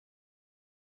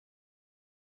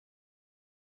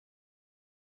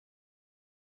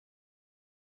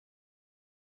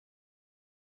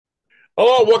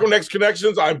Hello, welcome to Next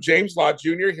Connections. I'm James Lott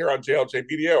Jr. here on JLJ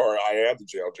Media, or I am the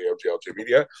JLJ of JLJ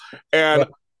Media. And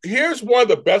Yeah. here's one of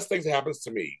the best things that happens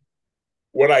to me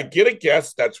when I get a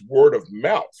guest that's word of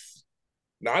mouth.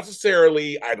 Not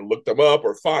necessarily I look them up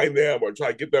or find them or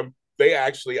try to get them. They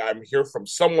actually, I'm here from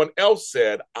someone else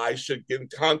said I should get in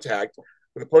contact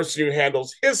with the person who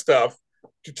handles his stuff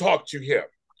to talk to him.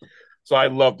 So I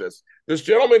love this. This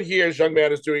gentleman here, this young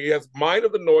man is doing, he has Mind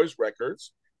of the Noise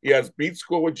Records. He has Beat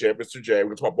School with Jim, Mr. J. We're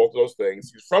going to talk about both of those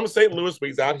things. He's from St. Louis, but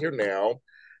he's out here now.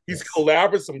 He's Yes.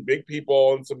 collaborated with some big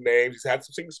people and some names. He's had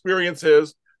some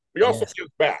experiences. But he also Yes. gives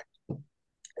back.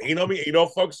 You know me,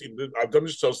 folks, I've done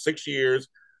this show 6 years.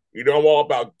 You know I'm all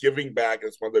about giving back.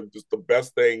 It's one of just the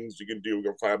best things you can do. We're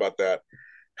going to find about that.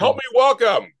 Help me Yes.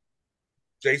 welcome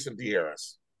Jason D.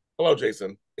 Harris. Hello,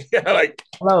 Jason. Yeah, like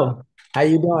Hello. How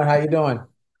you doing? How you doing?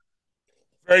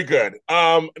 very good.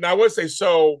 And I would say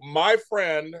so. My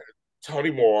friend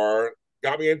Tony Moore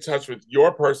got me in touch with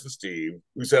your person, Steve,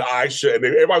 who said I should. And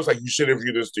everybody was like, "You should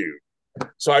interview this dude."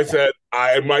 So I Yeah. said,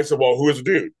 I might say, "Well, who is the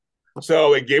dude?"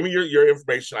 So they gave me your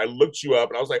information. I looked you up,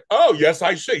 and I was like, "Oh, yes,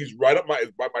 I should." He's right up my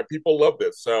people love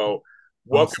this. So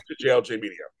welcome Awesome. to JLJ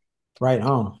Media. Right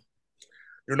on.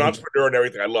 You're an Thank you. entrepreneur and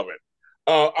everything. I love it.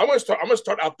 I'm gonna start. I'm gonna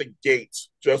start out the gates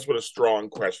just with a strong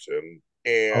question,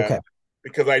 and Okay.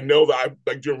 because I know that I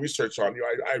like doing research on you,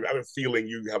 I have a feeling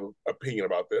you have an opinion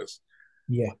about this.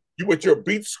 Yeah. You with your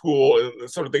beat school and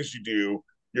some of the things you do,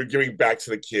 you're giving back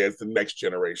to the kids, the next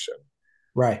generation.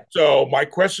 Right. So my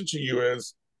question to you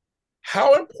is,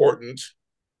 how important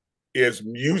is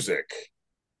music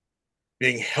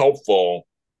being helpful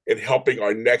in helping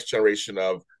our next generation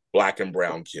of Black and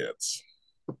brown kids?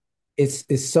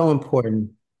 It's so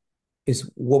important. It's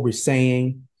what we're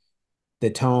saying, the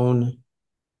tone,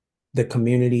 the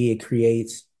community it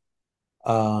creates,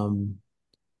 um,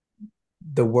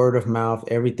 the word of mouth,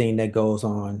 everything that goes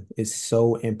on is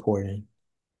so important.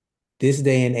 This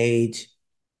day and age,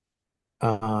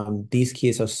 these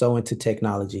kids are so into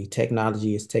technology.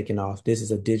 Technology is taking off. This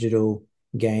is a digital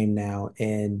game now,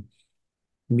 and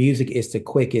music is the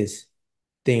quickest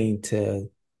thing to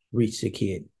reach the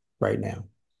kid right now.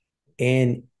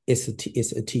 And it's a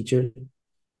teacher.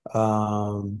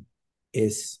 Um,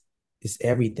 it's it's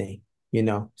everything, you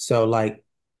know. So like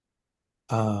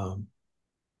um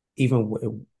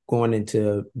even going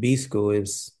into B school, it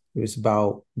was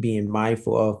about being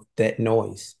mindful of that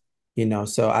noise, you know.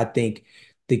 So I think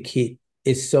the kid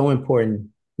is so important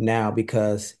now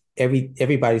because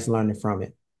everybody's learning from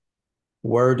it.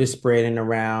 Word is spreading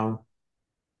around.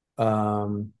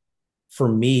 Um, for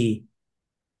me,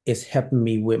 it's helping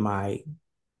me with my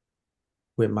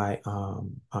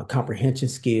comprehension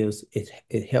skills.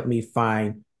 It helped me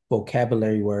find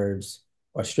vocabulary words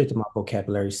or strengthen my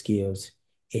vocabulary skills.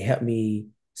 It helped me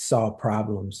solve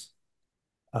problems.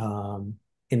 Um,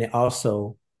 and it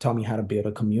also taught me how to build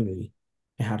a community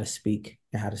and how to speak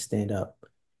and how to stand up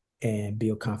and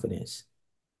build confidence,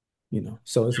 you know.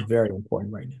 So it's very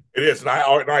important right now. It is, and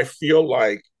I feel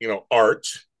like art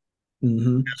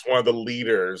Hmm. is one of the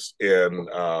leaders in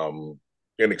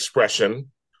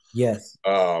expression. Yes.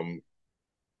 Um,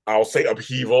 I'll say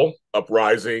upheaval,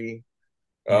 uprising,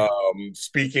 Yeah.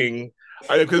 speaking.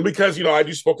 Because I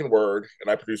do spoken word and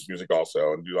I produce music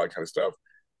also and do that kind of stuff.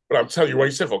 But I'm telling you, when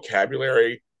you said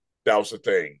vocabulary, that was the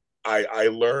thing. I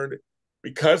learned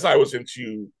because I was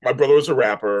into my brother was a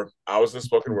rapper. I was in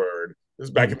spoken word. This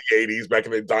is back in Mhm. the '80s, back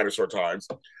in the dinosaur times.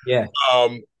 Yeah.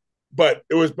 Um, but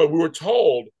we were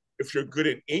told if you're good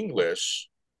in English,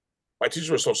 my teachers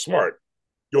were so smart,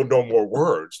 you'll know more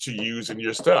words to use in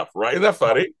your stuff, right? Isn't that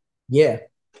funny? Yeah.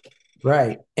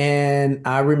 Right. And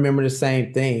I remember the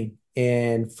same thing.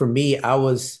 And for me,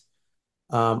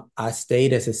 I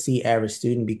stayed as a C average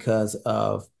student because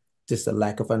of just a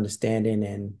lack of understanding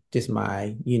and just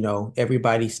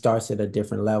everybody starts at a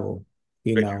different level,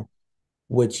 you know.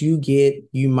 What you get,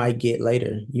 you might get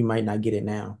later. You might not get it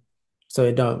now. So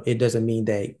it doesn't mean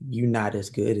that you're not as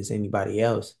good as anybody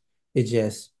else. It's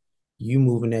just you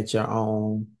moving at your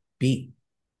own beat,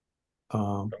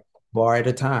 um, bar at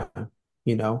a time,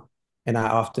 you know. And I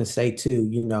often say too,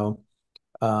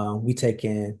 we take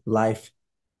in life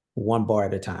one bar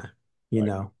at a time, you Right.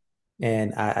 know.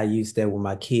 And I use that with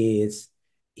my kids,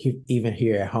 even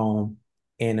here at home,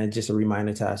 and just a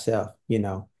reminder to ourselves, you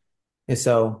know. And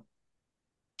so,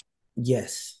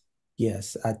 yes,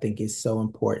 yes, I think it's so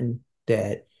important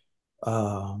that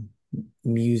um,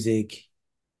 music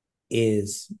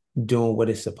is doing what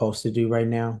it's supposed to do right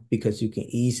now because you can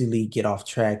easily get off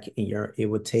track and it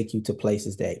would take you to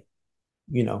places that,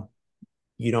 you know,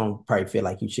 you don't probably feel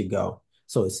like you should go.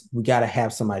 So we got to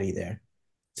have somebody there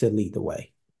to lead the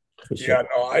way. for sure. Yeah,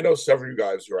 no, I know several of you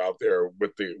guys who are out there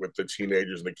with the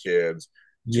teenagers and the kids,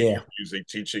 teaching Yeah, music,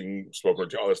 teaching spoken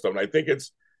word, all this stuff. And I think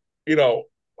it's, you know,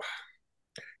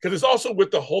 because it's also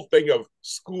with the whole thing of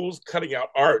schools cutting out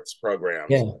arts programs.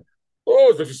 yeah, Oh,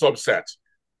 it's makes me so upset.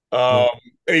 yeah. Um,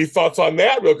 any thoughts on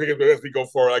that, real quick, as we go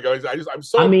forward? I'm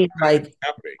so I upset mean, it's like,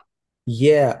 happening.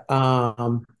 yeah,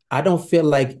 I don't feel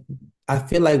like I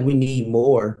feel like we need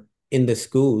more in the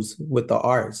schools with the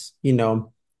arts,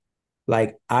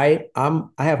 Like I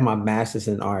have my master's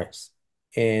in arts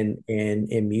and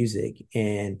in music,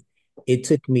 and it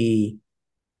took me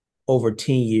over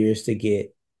 10 years to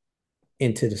get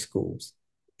into the schools.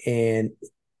 And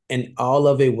and all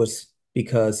of it was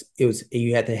because it was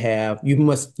you had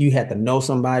to know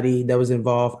somebody that was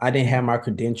involved. I didn't have my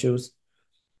credentials,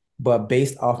 but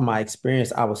based off my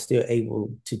experience, I was still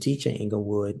able to teach in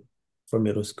Inglewood for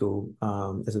middle school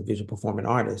as a visual performing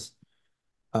artist.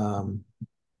 Um,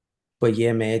 but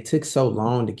yeah, man, it took so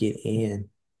long to get in,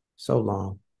 so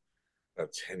long.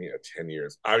 10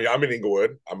 years. I mean, I'm in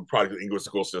Inglewood. I'm probably the Inglewood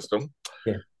school system.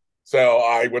 Yeah. So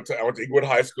I went to Inglewood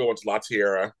High School, went to La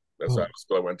Tierra. That's the Oh.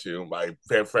 school I went to. My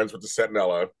friends went to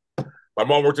Centinela. My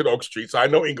mom worked at Oak Street, so I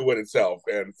know Inglewood itself.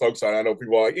 And folks, I know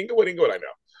people are like Inglewood, Inglewood. I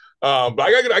know, but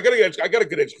I got a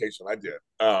good education. I did,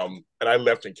 and I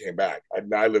left and came back.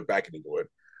 I live back in Inglewood,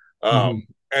 um, Mhm.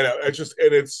 and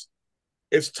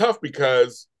it's tough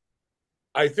because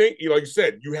I think like you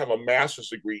said, you have a master's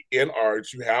degree in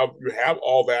arts. You have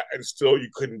all that, and still you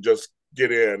couldn't just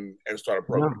get in and start a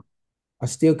program. No, I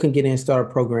still couldn't get in and start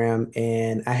a program,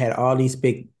 and I had all these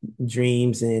big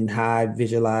dreams and how I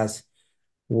visualized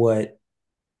what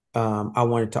I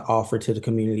wanted to offer to the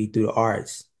community through the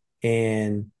arts,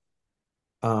 and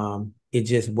it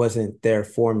just wasn't there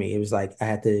for me. It was like I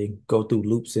had to go through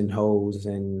loops and holes,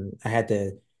 and I had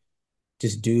to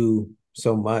just do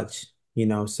so much,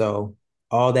 So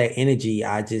all that energy,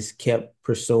 I just kept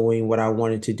pursuing what I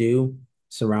wanted to do,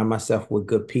 surround myself with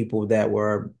good people that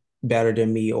were better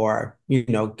than me or,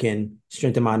 can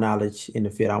strengthen my knowledge in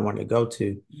the field I wanted to go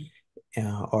to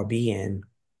or be in.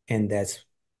 And that's,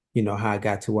 how I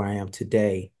got to where I am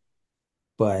today.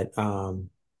 But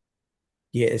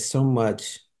yeah, it's so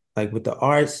much like with the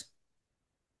arts,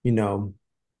 you know,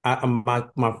 my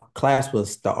class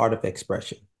was the art of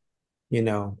expression,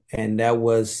 and that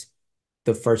was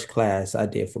the first class I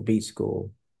did for beat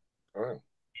school. All right.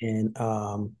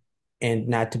 And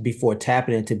not to before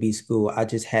tapping into beat school, I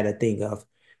just had a thing of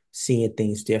seeing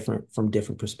things different from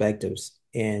different perspectives.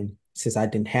 And since I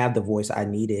didn't have the voice I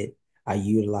needed, I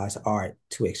utilized art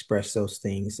to express those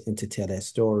things and to tell that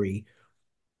story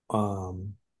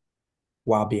um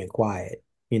while being quiet,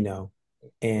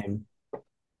 And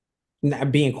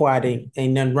not being quiet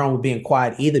ain't nothing wrong with being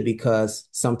quiet either because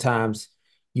sometimes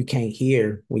you can't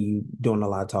hear when you doing a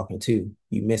lot of talking too.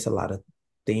 You miss a lot of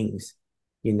things,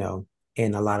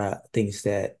 and a lot of things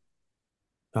that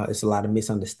it's a lot of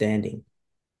misunderstanding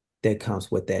that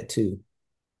comes with that too.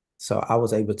 So I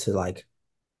was able to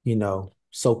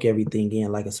soak everything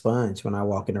in like a sponge when I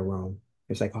walk in a room.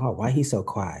 It's like, oh, why he's so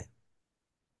quiet?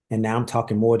 And now I'm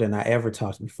talking more than I ever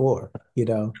talked before,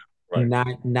 Right.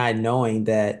 not knowing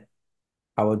that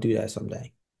I will do that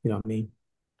someday. You know what I mean?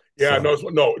 Yeah. So,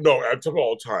 No. I tell them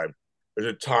all the time.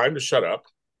 There's a time to shut up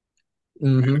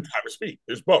and a hmm time to speak.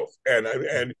 There's both,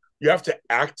 and you have to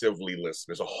actively listen.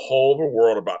 There's a whole other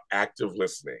world about active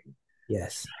listening.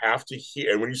 yes, Have to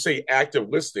hear, and when you say active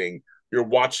listening, you're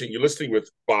listening with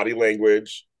body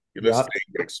language, you're yep, listening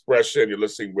with expression, you're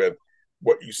listening with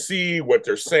what you see, what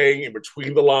they're saying in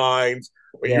between the lines.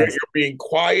 But yes, you're being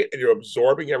quiet and you're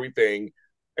absorbing everything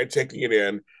and taking it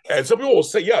in. And some people will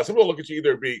say, yeah, some people look at you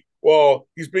either be, well,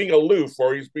 he's being aloof,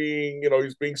 or he's being,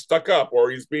 he's being stuck up,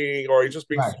 or he's just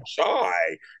being right. so shy.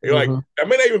 And you're like, hmm that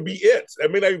may not even be it.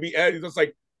 That may not even be it. It's just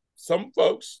like some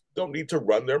folks don't need to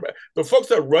run their mouth. The folks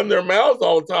that run their mouths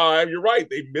all the time, you're right,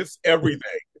 they miss everything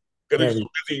because they're so Every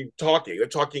busy talking. They're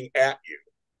talking at you.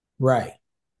 right,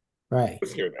 right.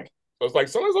 Listen here, so it's like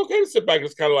sometimes it's okay to sit back and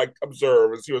just kind of like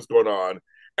observe and see what's going on,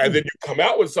 and Yeah. then you come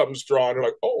out with something strong. And you're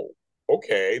like, oh,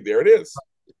 okay, there it is.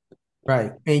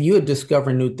 Right. And you would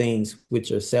discover new things with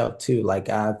yourself too. Like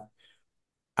I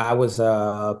was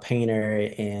a painter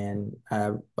and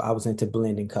I was into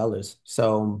blending colors.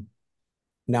 So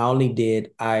not only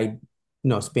did I,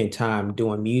 spend time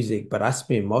doing music, but I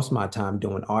spent most of my time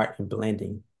doing art and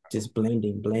blending, just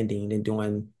blending and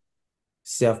doing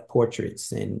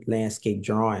self-portraits and landscape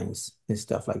drawings and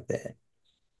stuff like that.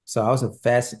 So I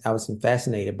was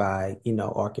fascinated by,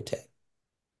 architect.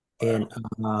 Wow. And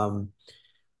um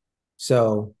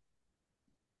so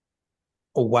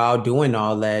while doing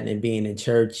all that and being in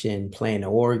church and playing the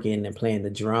organ and playing the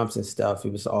drums and stuff,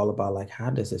 it was all about like, how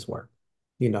does this work?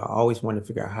 I always wanted to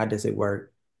figure out how does it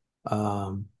work,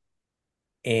 um,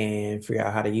 and figure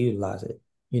out how to utilize it,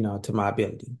 to my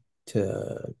ability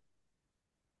to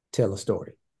tell a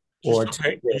story Do you or still to,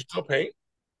 paint? Do you still paint?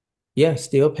 yeah,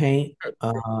 still paint.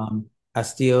 Okay. I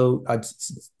still,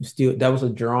 that was a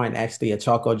drawing, actually, a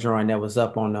charcoal drawing that was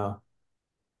up um,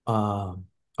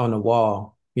 on the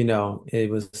wall.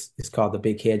 It's called the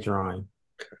Big Head Drawing.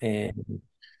 And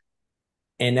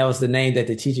that was the name that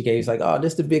the teacher gave. He's like, oh,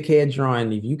 this is the big head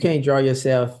drawing. If you can't draw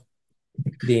yourself,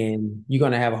 then you're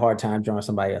gonna have a hard time drawing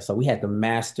somebody else. So we had to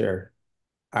master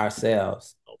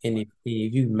ourselves. Oh, And boy.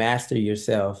 if you master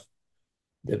yourself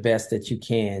the best that you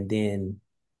can, then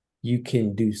you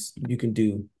can do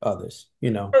others,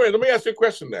 Wait, wait, let me ask you a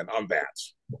question then on that.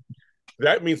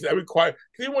 That means that requires,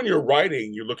 even when you're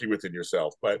writing, you're looking within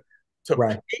yourself, but to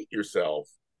Right. paint yourself,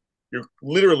 you're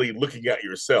literally looking at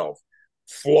yourself,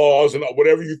 flaws and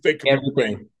whatever you think could be great.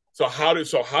 Everything. So how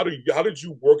did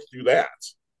you work through that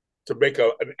to make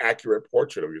an accurate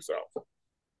portrait of yourself?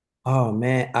 Oh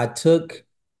man, I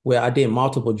did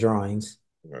multiple drawings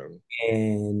Um,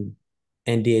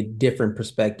 and did different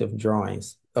perspective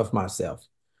drawings of myself.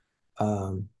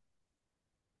 Um,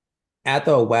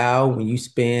 After a while, when you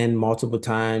spend multiple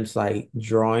times like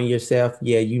drawing yourself,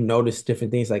 yeah, you notice different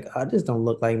things like, oh, this don't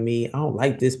look like me. I don't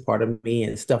like this part of me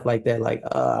and stuff like that. Like,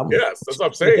 I'm gonna yes, that's what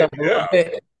I'm change saying. up a little Yeah,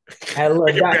 bit, add a little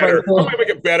make it dot right better. I'm there. gonna make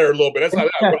it better a little bit. That's how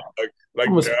that I'm went. Like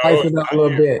gonna spice no, it it's up a not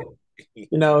little you. bit,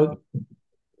 you know.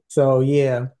 So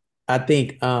yeah, I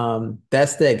think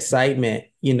that's the excitement,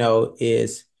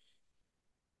 is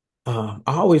I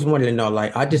always wanted to know,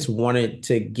 like I just wanted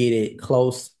to get it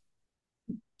close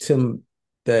to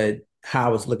the how I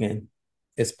was looking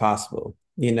as possible.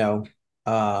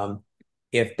 Um,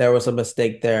 if there was a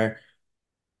mistake there,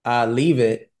 I leave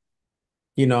it.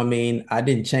 You know what I mean? I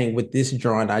didn't change with this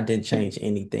drawing, I didn't change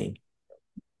anything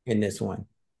in this one.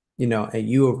 And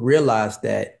you will realize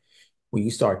that when you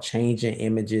start changing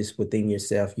images within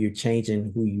yourself, you're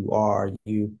changing who you are.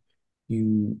 You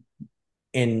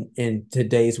in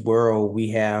today's world, we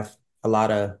have a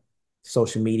lot of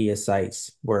social media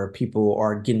sites where people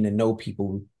are getting to know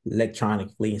people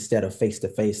electronically instead of face to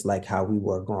face, like how we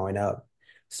were growing up.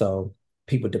 So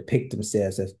people depict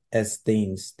themselves as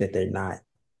things that they're not,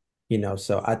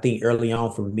 So I think early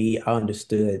on for me, I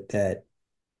understood that,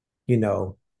 you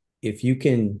know, if you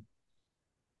can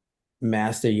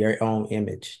master your own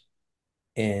image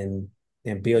and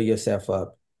build yourself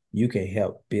up, you can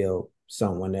help build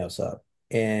someone else up.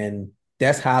 And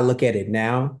that's how I look at it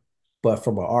now. But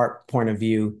from an art point of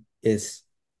view, it's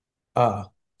uh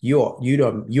you're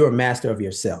a master of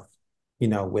yourself,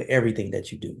 with everything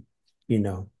that you do, you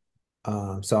know.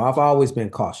 So I've always been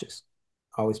cautious.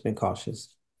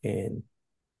 And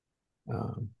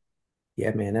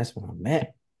yeah, man, that's where I'm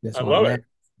at. That's I where love I'm it. at.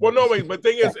 Well, no, but the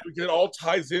thing is, it all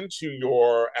ties into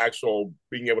your actual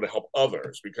being able to help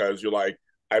others because you're like,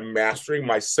 I'm mastering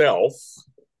myself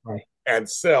Right. and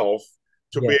self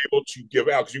to Yeah. be able to give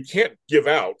out because you can't give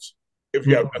out if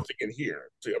you have Mhm. nothing in here.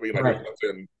 So, I mean, like there's Right.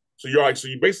 nothing. So you're like, so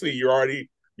you basically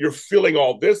you're filling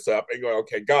all this up and going,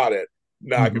 okay, got it.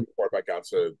 Now I can Mhm. report back out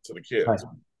to the Right. kids,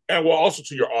 and well, also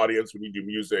to your audience when you do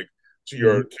music,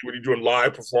 Mhm. when you're doing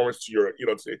live performance, to your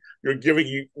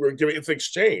we're giving it's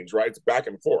exchange, right? It's back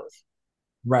and forth.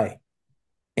 Right.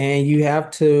 And you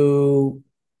have to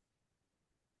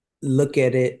look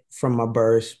at it from a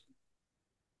bird's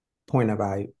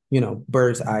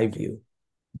eye view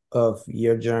of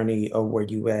your journey of where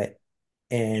you at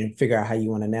and figure out how you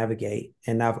want to navigate.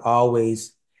 And I've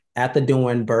always, after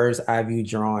doing bird's eye view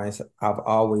drawings, I've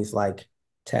always like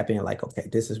tap in like, okay,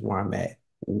 this is where I'm at,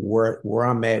 where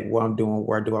I'm at, what I'm doing,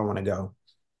 where do I want to go?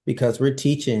 Because we're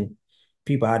teaching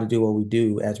people how to do what we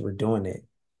do as we're doing it.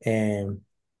 And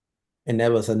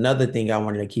that was another thing I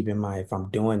wanted to keep in mind. If I'm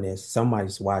doing this,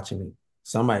 somebody's watching me,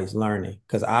 somebody's learning.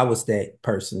 Because I was that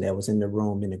person that was in the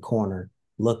room in the corner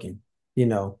looking, you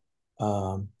know.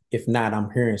 If not, I'm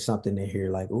hearing something in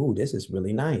here like, "Ooh, this is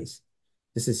really nice.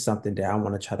 This is something that I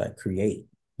want to try to create."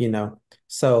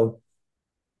 So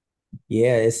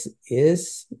yeah, it's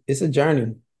a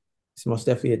journey. It's most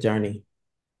definitely a journey.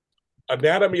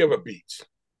 Anatomy of a beat.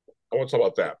 I want to talk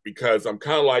about that because I'm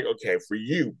kind of like, okay, for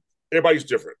you, everybody's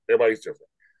different. Everybody's different.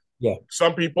 Yeah.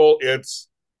 Some people, it's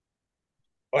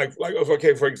like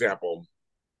okay, for example,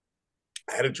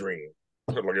 I had a dream,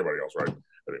 like everybody else, right?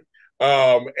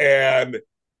 And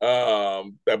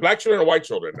that black children and white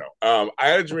children know. I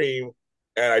had a dream,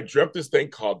 and I dreamt this thing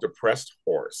called depressed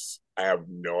horse. I have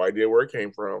no idea where it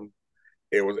came from.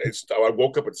 I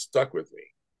woke up and stuck with me.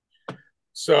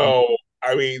 So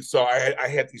I mean, so I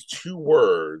had these two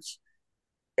words,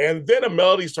 and then a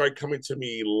melody started coming to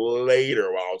me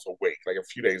later while I was awake, like a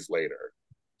few days later.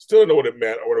 Still didn't know what it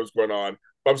meant or what was going on.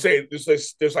 But I'm saying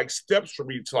there's like steps for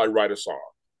me until I write a song.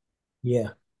 Yeah.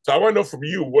 So I want to know from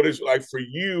you, what is like for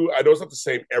you? I know it's not the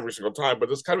same every single time, but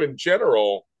just kind of in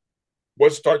general,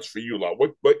 what starts for you, Love?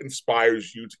 What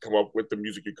inspires you to come up with the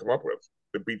music you come up with,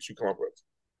 the beats you come up with?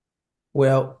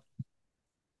 Well,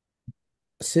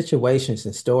 situations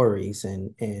and stories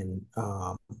and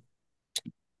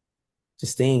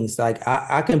just things like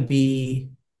I could be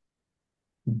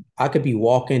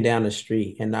walking down the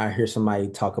street and I hear somebody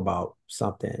talk about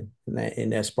something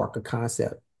and that spark a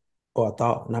concept or a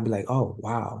thought. And I'd be like, oh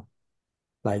wow,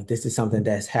 like this is something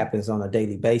that happens on a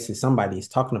daily basis. Somebody is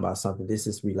talking about something. This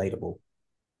is relatable.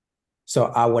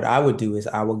 So what I would do is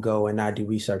I would go and I do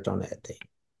research on that thing.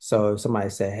 So if somebody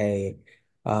said, hey,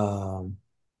 um,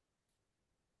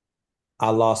 I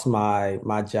lost my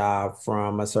job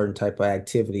from a certain type of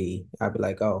activity, I'd be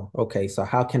like, oh, okay, so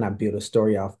how can I build a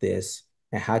story off this?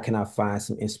 And how can I find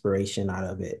some inspiration out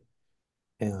of it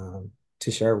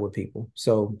to share with people?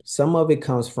 So some of it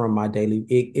comes from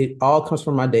it all comes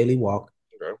from my daily walk.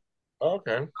 Okay.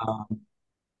 Okay.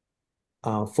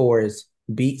 Um, for its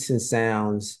beats and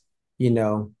sounds, you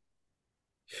know,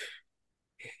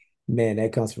 man,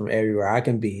 that comes from everywhere. I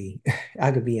could be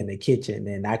in the kitchen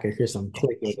and I could hear some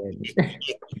clicking and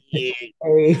Yeah.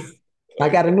 hey, I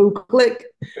got a new click.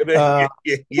 Uh,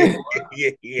 Yeah, yeah,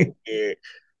 yeah, yeah, yeah.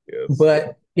 Yes.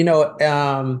 but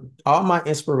all my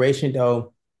inspiration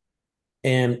though,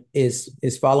 and is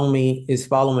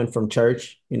following from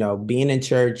church, being in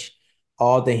church,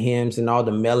 all the hymns and all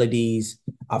the melodies.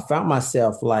 I found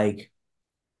myself like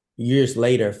years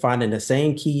later finding the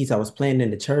same keys I was playing in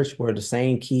the church were the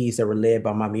same keys that were led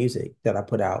by my music that I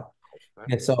put out.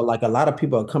 And so like a lot of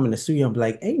people are coming to the studio and be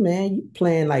like, hey man, you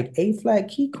playing like A flat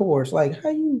key chords. Like how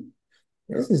you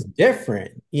Yeah. this is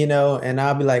different, and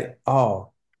I'll be like,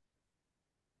 oh,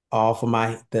 all for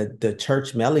the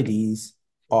church melodies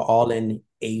are all in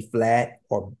A flat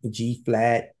or G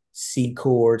flat, C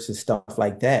chords and stuff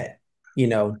like that, you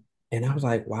know. And I was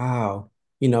like, wow,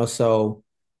 so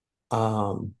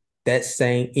that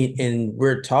saying and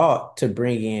we're taught to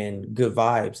bring in good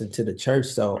vibes into the church.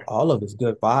 So Right. all of it's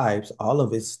good vibes, all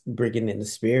of it's bringing in the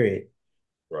spirit,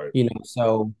 Right.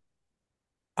 so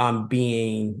I'm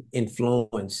being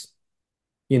influenced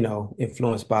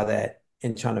by that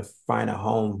and trying to find a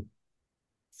home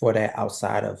for that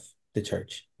outside of the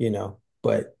church,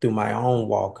 but through my own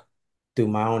walk, through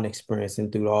my own experience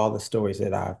and through all the stories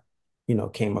that I,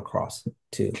 came across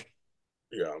too.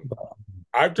 Yeah. But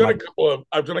I've done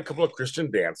my a couple of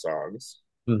Christian dance songs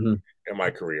mhm. in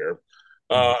my career.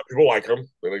 People like them.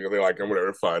 They like them.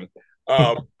 Whatever, fun.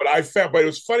 But I found, but it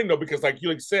was funny though because, like you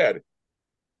like said,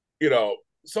 you know,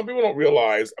 some people don't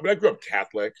realize. I mean, I grew up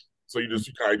Catholic, so you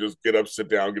kind of just get up, sit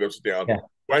down, get up, sit down. Yeah.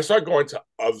 When I started going to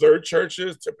other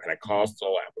churches, to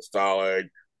Pentecostal, Apostolic,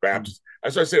 Baptist, I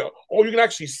started saying, "Oh, you can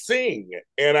actually sing,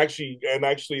 and actually,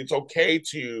 it's okay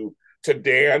to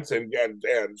dance and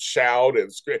shout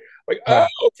and scream." Like, oh, Right.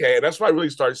 okay, and that's when I really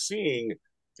started seeing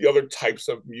the other types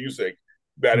of music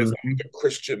that is on Mhm. the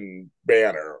Christian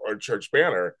banner or church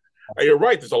banner. And you're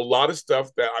right. There's a lot of stuff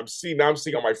that I'm seeing now. I'm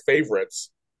seeing on my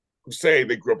favorites who say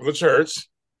they grew up in the church.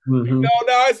 Mhm. No,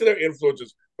 I see their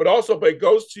influences, but it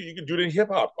goes to you can do it in hip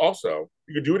hop also.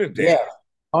 You can do it in dance, Yeah.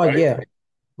 Oh right? yeah.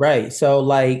 Right. So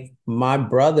like my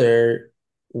brother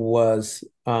he's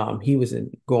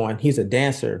a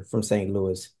dancer from St.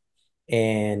 Louis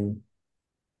and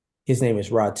his name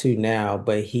is Rod too now,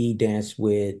 but he danced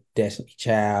with Destiny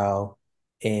Child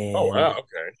Oh wow, and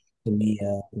okay,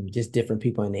 Mia and just different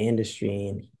people in the industry.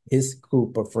 And his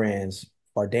group of friends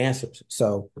are dancers.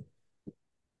 So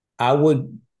I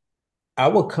would I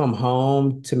would come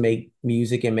home to make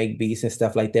music and make beats and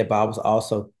stuff like that, but I was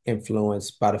also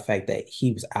influenced by the fact that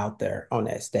he was out there on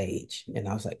that stage. And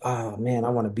I was like, oh man, I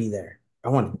want to be there. I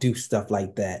want to do stuff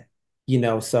like that.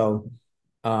 So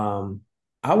um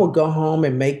I would go home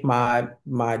and make my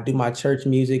do my church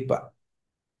music, but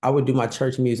I would do my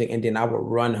church music and then I would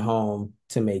run home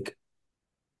to make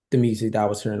the music that I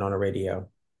was hearing on the radio.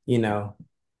 You know,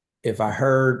 if I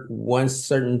heard one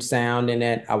certain sound in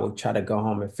it, I would try to go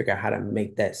home and figure out how to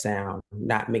make that sound,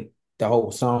 not make the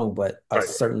whole song, but a right, right,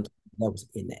 certain that was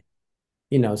in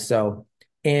it. So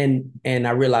and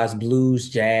I realized blues,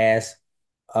 jazz,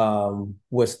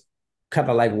 was kind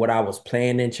of like what I was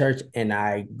playing in church, and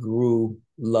I grew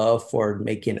love for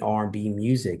making R&B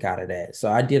music out of that.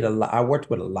 So I did a lot. I worked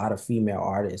with a lot of female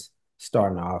artists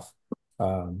starting off.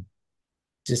 Um,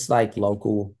 just like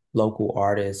local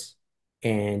artists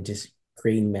and just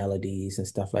creating melodies and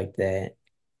stuff like that.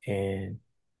 And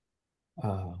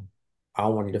uh, I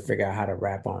wanted to figure out how to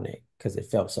rap on it because it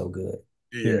felt so good.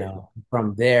 You Yeah. know,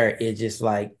 from there, it just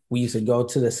like we used to go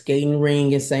to the skating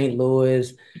ring in St.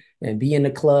 Louis and be in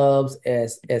the clubs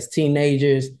as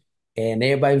teenagers, and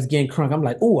everybody was getting crunk. I'm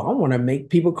like, oh, I want to make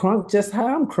people crunk just how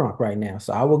I'm crunk right now.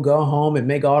 So I would go home and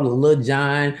make all the Lil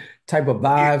Jon type of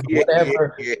Yeah, vibes, yeah, yeah,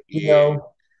 whatever, yeah, you yeah.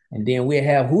 know. And then we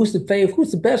have who's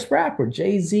the best rapper?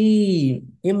 Jay-Z,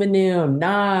 Eminem,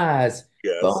 Nas,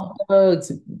 Yes. Bone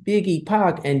Thugs, Biggie,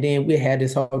 Pac, and then we had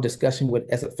this whole discussion with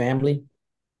as a family.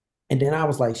 And then I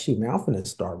was like, shoot, man, I'm gonna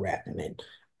start rapping,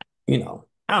 and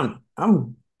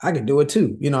I could do it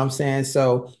too. You know what I'm saying?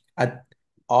 So I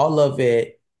all of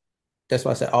it, that's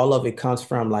why I said all of it comes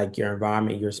from like your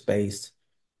environment, your space,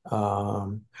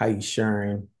 how you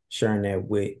sharing that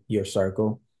with your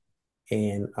circle,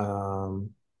 and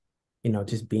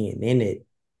just being in it,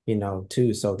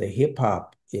 too. So the hip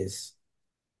hop is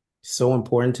so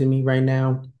important to me right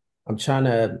now. I'm trying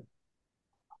to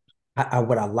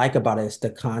what I like about it is the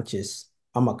conscious.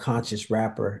 I'm a conscious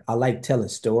rapper. I like telling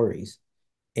stories,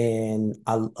 and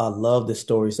I love the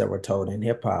stories that were told in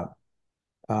hip hop,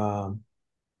 um,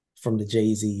 from the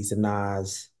Jay-Z's and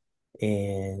Nas,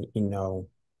 and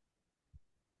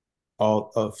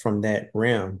all from that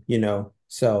realm.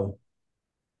 So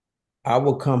I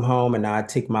will come home and I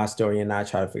take my story and I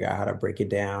try to figure out how to break it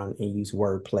down and use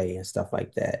wordplay and stuff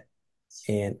like that.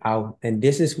 And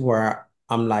this is where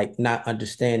I'm like not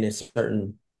understanding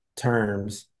certain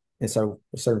terms and so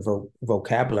certain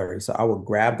vocabulary. So I would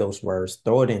grab those words,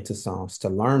 throw it into songs to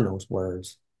learn those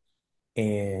words,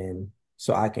 and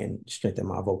so I can strengthen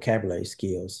my vocabulary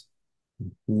skills.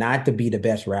 Not to be the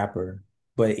best rapper,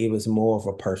 but it was more of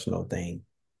a personal thing,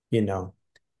 you know.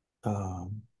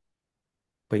 Um,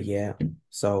 but yeah,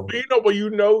 so But you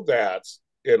know that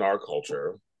in our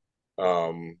culture, we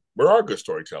are good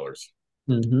storytellers.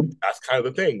 mhm. That's kind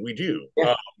of the thing we do.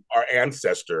 Yeah. Our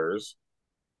ancestors,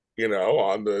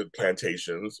 on the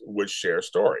plantations would share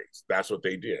stories. That's what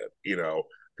they did. People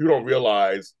don't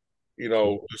realize,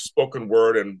 the spoken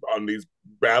word and on these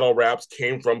battle raps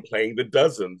came from playing the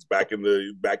dozens back in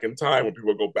time when people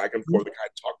would go back and forth and kind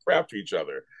of talk crap to each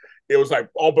other. It was like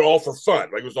all for fun.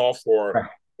 Like it was all for, Right.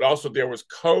 but also there was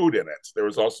code in it. There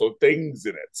was also things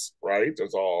in it, right?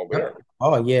 It's all there. Yep.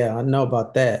 Oh yeah, I know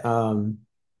about that.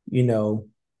 You know,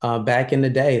 back in the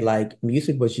day, like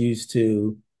music was used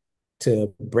to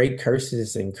break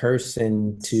curses and curse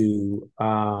and to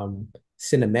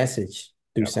send a message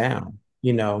through Yep. sound,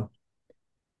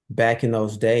 back in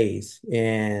those days.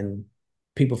 And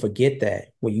people forget that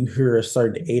when you hear a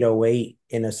certain 808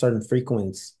 in a certain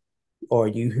frequency, or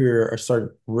you hear a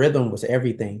certain rhythm was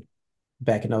everything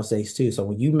back in those days too. So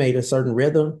when you made a certain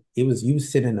rhythm, it was you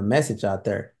sending a message out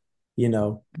there,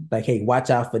 like, hey, watch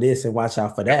out for this and watch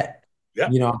out for Yep. that.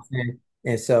 Yep. You know what I'm saying?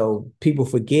 And so people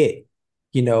forget,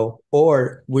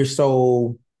 or we're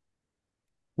so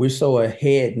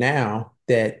ahead now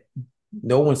that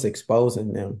no one's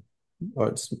exposing them, or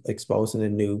it's exposing the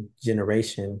new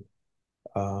generation,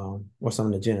 or some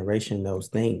of the generation those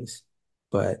things.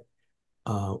 But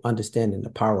understanding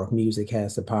the power of music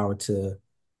has the power to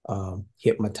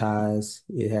hypnotize.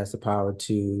 It has the power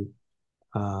to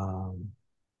um,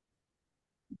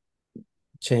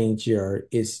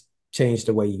 it's change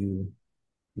the way you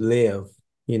live,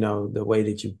 the way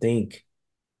that you think.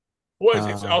 Well,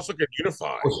 it's Uh, also can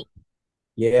unify,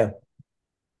 yeah,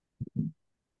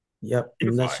 yep,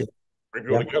 and unify, that's it. bring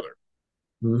people Yep. together.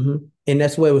 And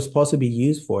that's what it was supposed to be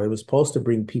used for. It was supposed to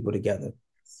bring people together.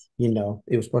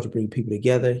 It was supposed to bring people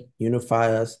together,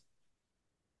 unify us,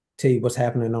 tell you what's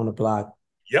happening on the block.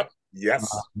 Yep. Yes.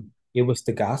 It was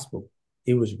the gospel.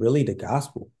 It was really the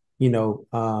gospel,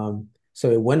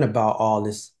 so it wasn't about all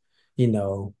this,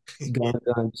 gun,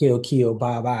 gun, kill, kill,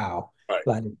 bow, bow, Right.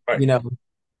 like, Right.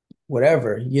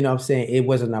 whatever, what I'm saying? It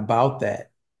wasn't about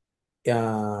that.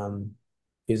 Um,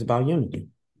 it was about unity.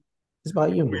 It's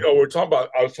about unity. We're talking about.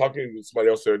 I was talking to somebody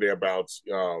else the other day about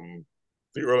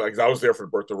the early. Because I was there for the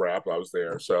birth of rap. I was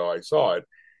there, so I saw it,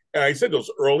 and I said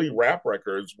those early rap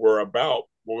records were about.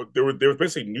 Well, there was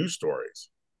basically news stories.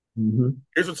 Hmm.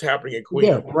 Here's what's happening in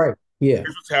Yeah, Queens. right. Yeah.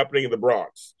 Here's what's happening in the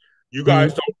Bronx. You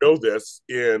guys Hmm. don't know this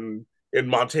in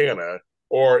Montana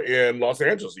or in Los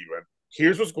Angeles even.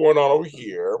 Here's what's going on over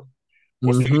here.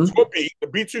 We'll sing it Hmm. to a beat. The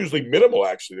beats are usually minimal,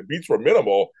 actually. The beats were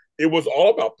minimal. It was all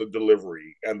about the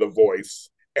delivery and the voice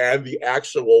and the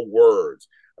actual words.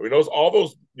 I mean, all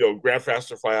those, Grand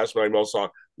Faster Flash, Melly Mel song,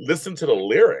 listen to the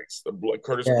lyrics, the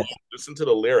Curtis Blow, Yes. listen to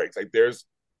the lyrics. Like there's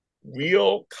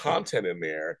real content in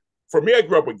there. For me, I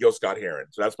grew up with Gil Scott Heron.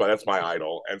 So that's my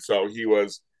idol. And so he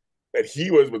was and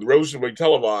he was with Revolution being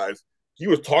televised. He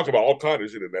was talking about all kinds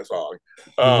of shit in that song.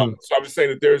 Mhm. So I'm just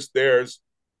saying that there's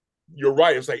you're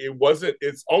right. It's like it wasn't.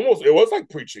 It's almost it was like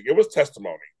preaching. It was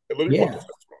testimony. It literally was Yeah,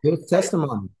 testimony, it was right?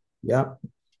 testimony. Yep.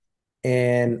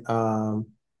 And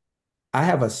I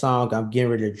have a song I'm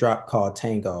getting ready to drop called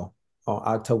Tango on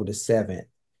October the 7th.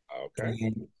 Okay.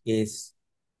 And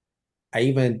I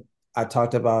even I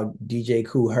talked about DJ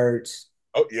Kool Hertz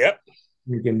Oh, yep.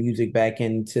 bringing music back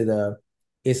into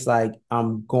it's like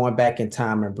I'm going back in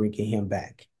time and bringing him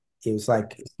back. It was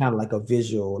like it's kind of like a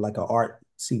visual, like an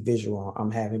artsy visual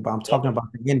I'm having, but I'm Yep. talking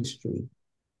about the industry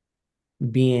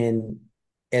being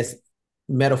as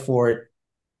metaphor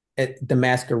at the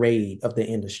masquerade of the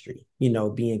industry,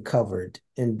 being covered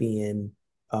and being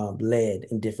led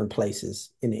in different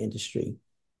places in the industry.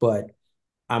 But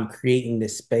I'm creating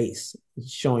this space,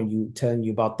 showing you, telling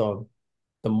you about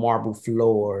the marble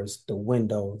floors, the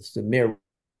windows, the mirror,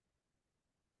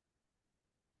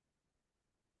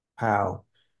 how,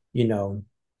 you know,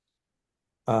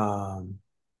 um,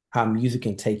 how music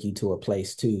can take you to a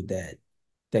place too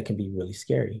that can be really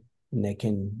scary and that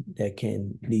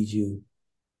can lead you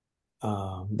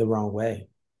the wrong way,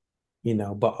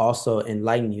 but also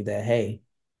enlighten you that hey,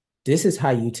 this is how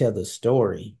you tell the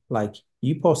story. Like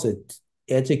you supposed to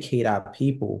educate our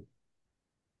people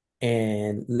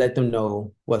and let them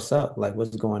know what's up, like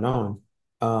what's going on,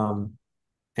 and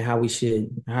how's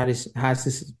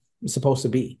this supposed to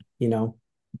be.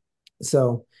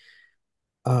 So,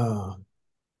 uh,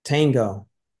 Tango,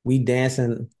 we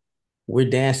dancing, we're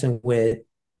dancing with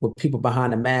people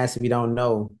behind the mask we don't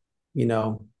know, you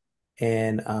know,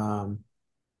 and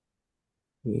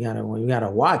we gotta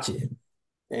watch it.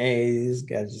 Hey,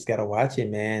 just gotta watch it,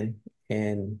 man,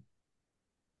 and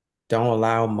don't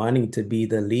allow money to be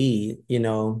the lead,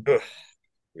 Ugh,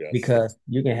 yes. because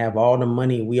you can have all the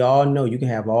money. We all know you can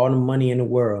have all the money in the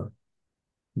world,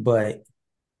 but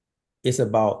it's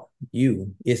about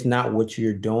you. It's not what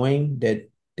you're doing that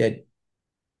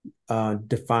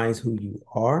defines who you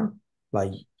are.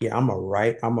 Like, yeah, I'm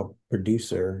a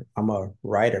producer, I'm a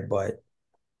writer, but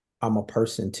I'm a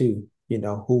person too.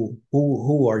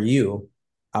 Who are you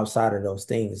outside of those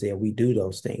things? Yeah, we do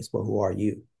those things, but who are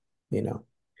you? You know,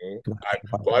 Mhm. Can I I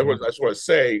talk about well, that more? I just want to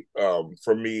say,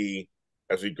 for me,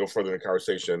 as we go further in the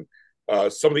conversation,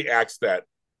 some of the acts that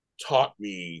taught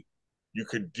me you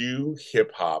could do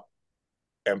hip hop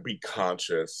and be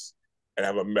conscious and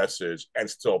have a message and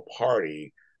still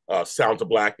party. Sounds of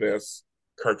Blackness,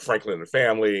 Kirk Franklin and the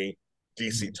Family,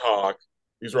 DC Mhm. Talk.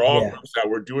 These are all Yeah. groups that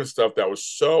were doing stuff that was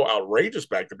so outrageous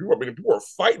back then. People were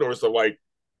fighting over stuff like,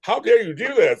 "How dare you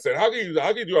do this?" and how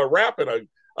can you do a rap and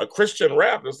a Christian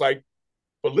rap? And it's like,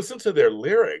 but listen to their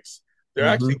lyrics. They're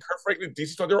actually Hmm. Kirk Franklin,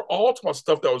 DC Talk. They're all talking about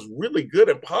stuff that was really good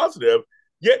and positive.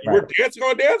 Yet you Right. were dancing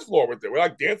on a dance floor with it. We're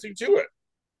like dancing to it.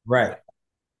 Right.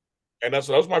 And that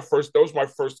was my first. Those were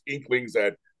my first inklings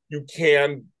that you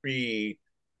can be.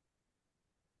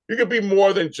 You can be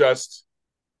more than just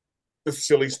the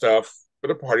silly stuff for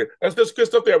the party. There's good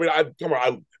stuff there. I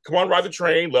mean, come on, ride the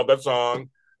train. Love that song.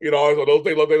 So those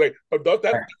they love they like. But Right.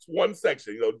 that's one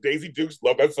section. Daisy Dukes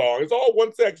love that song. It's all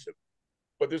one section.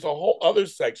 But there's a whole other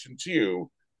section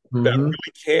too that Hmm. really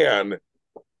can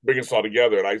bring us all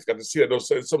together. And I just got to see that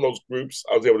some of those groups.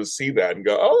 I was able to see that and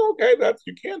go, oh, okay, that's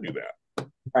you can do that.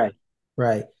 Right.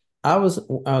 Right. I was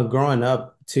growing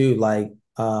up too, like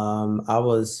I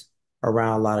was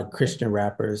around a lot of Christian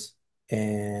rappers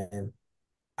and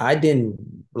I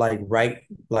didn't like write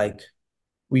like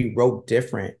we wrote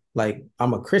different. Like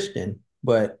I'm a Christian,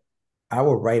 but I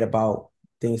would write about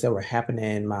things that were happening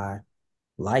in my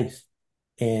life.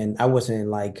 And I wasn't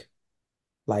like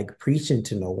preaching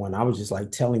to no one. I was just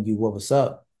like telling you what was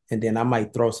up. And then I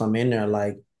might throw some in there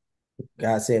like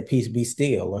God said, peace be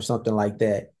still or something like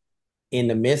that in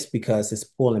the midst because it's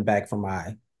pulling back from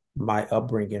my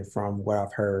upbringing from what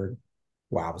I've heard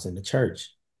while I was in the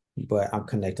church. But I'm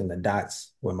connecting the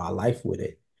dots with my life with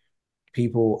it.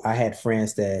 I had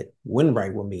friends that wouldn't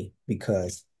write with me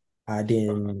because I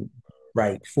didn't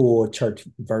write full church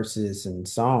verses and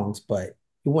songs, but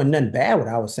it wasn't nothing bad what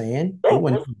I was saying. It No, of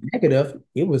wasn't course. negative.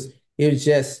 It was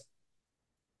just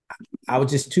I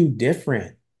was just too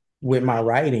different with my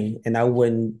writing, and I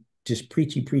wouldn't just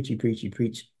preach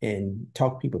and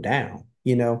talk people down.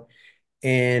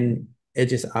 And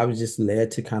I was just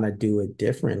led to kind of do it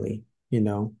differently.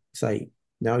 It's like,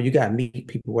 no, you got to meet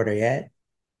people where they're at,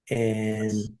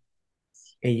 and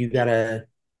you gotta,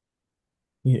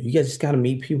 you just gotta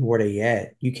meet people where they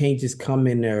at. You can't just come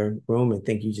in their room and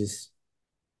think you just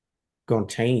gonna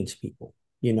change people,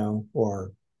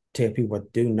 or tell people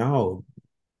what to do. No,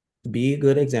 be a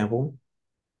good example,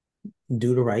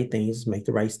 do the right things, make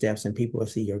the right steps, and people will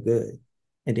see you're good.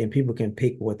 And then people can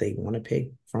pick what they want to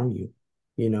pick from you,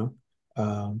 you know.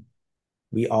 Um,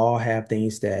 we all have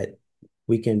things that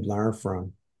we can learn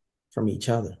from each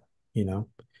other, you know,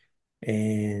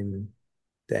 and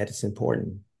that is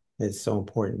important. It's so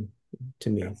important to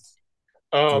me. Yes.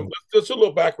 So Let's just a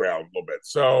little background, a little bit.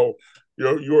 So,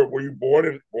 were you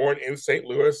born in St.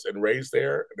 Louis and raised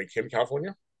there, and then came to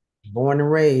California? born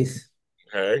and raised.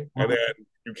 Okay, and then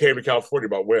you came to California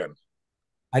about when?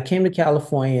 I came to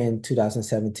California in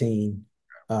 2017.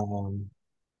 Um,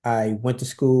 I went to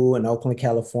school in Oakland,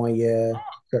 California,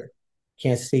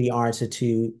 Kansas City Art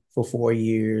Institute for 4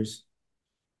 years.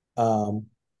 Um,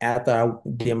 After I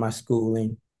did my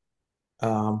schooling,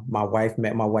 met my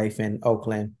wife in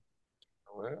Oakland.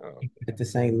 Wow. Went to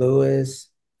St. Louis,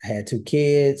 had two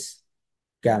kids,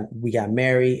 we got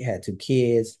married, had two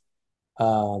kids.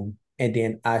 And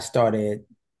then I started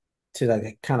to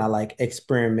like kind of like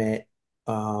experiment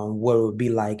what it would be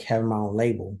like having my own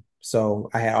label. So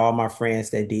I had all my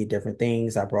friends that did different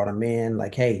things. I brought them in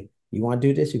like, hey, you want to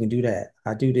do this? You can do that.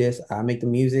 I do this. I make the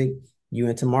music. You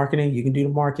into marketing? You can do the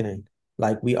marketing.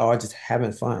 Like we all just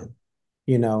having fun,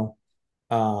 you know.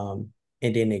 Um,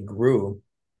 and then it grew,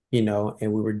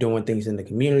 and we were doing things in the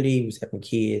community. We was helping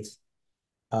kids.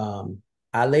 Um,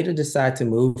 I later decided to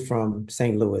move from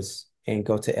St. Louis and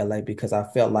go to LA because I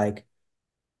felt like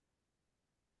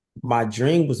my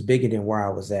dream was bigger than where I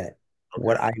was at. Okay.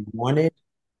 What I wanted,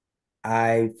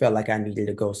 I felt like I needed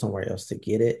to go somewhere else to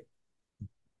get it.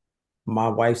 My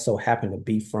wife so happened to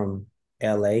be from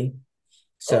LA. Oh,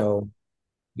 So,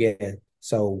 yeah.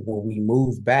 So when we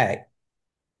moved back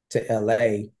to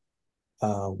LA,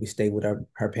 we stayed with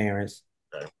her parents,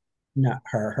 okay. not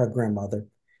her grandmother.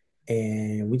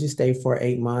 And we just stayed for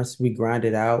 8 months. We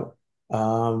grinded out.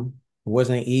 It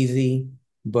wasn't easy,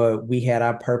 but we had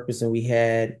our purpose and we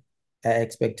had our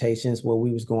expectations what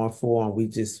we was going for, and we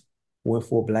just went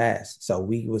for a blast. So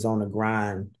we was on the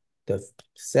grind the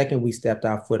second we stepped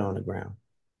our foot on the ground.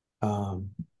 Um,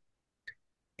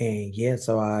 and yeah,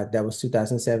 so that was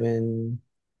 2017,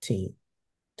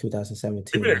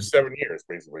 You've been here 2017. 7 years,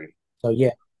 basically. So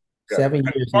yeah, Yeah, 7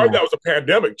 years part of that now. was a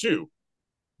pandemic too.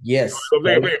 Yes, So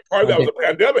part of that was a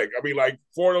pandemic. pandemic. I mean, like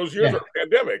 4 of those years were Yeah. a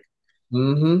pandemic.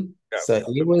 Yeah. So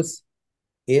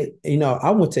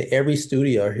I went to every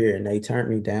studio here and they turned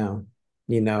me down,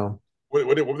 you know. What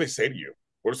would they say to you?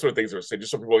 What sort of things they would say?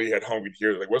 Just so people at home could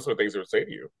hear, like, what sort of things they would say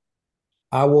to you?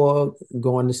 I will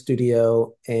go in the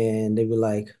studio and they were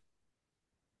like,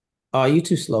 "Oh, you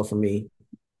too slow for me.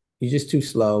 You're just too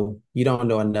slow.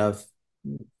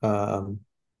 Um,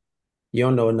 you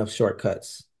don't know enough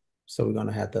shortcuts. So we're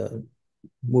gonna have to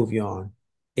move you on."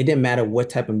 It didn't matter what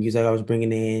type of music I was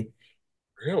bringing in.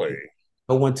 Really?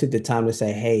 No one took the time to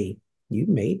say, "Hey, you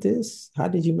made this? How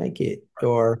did you make it?"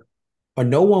 Or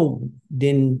no one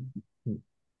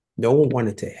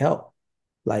wanted to help.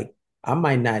 Like I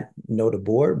might not know the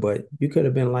board, but you could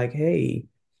have been like, "Hey,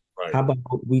 Right. how about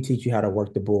we teach you how to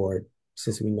work the board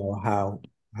since we know how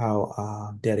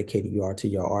dedicated you are to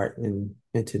your art and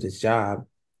to this job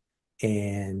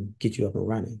and get you up and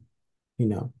running, you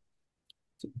know."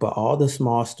 But all the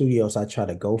small studios I try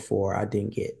to go for, I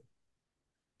didn't get.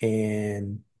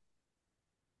 And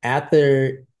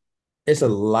after it's a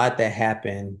lot that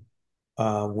happened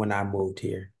when I moved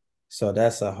here. So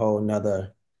that's a whole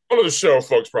nother, On the show,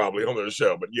 folks, probably on the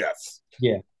show, but yes,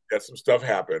 yeah. yes, some stuff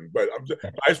happened. But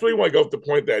I just really want to go to the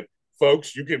point that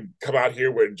folks, you can come out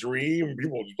here with a dream.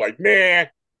 People just like, nah.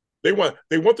 They want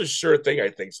the sure thing. I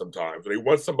think sometimes they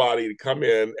want somebody to come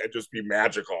in and just be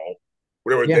magical,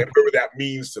 Yeah, whatever that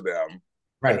means to them.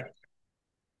 And right.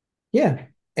 Yeah.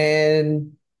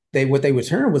 And what they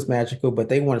returned was magical, but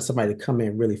they wanted somebody to come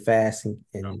in really fast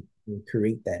and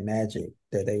create that magic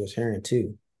that they was hearing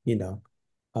too, you know.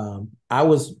 Um, I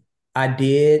was I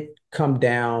did come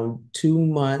down 2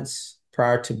 months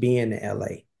prior to being in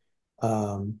LA.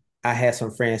 I had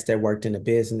some friends that worked in the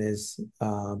business.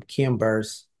 Kim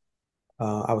Burst,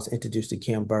 I was introduced to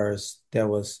Kim Burst. There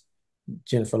was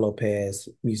Jennifer Lopez,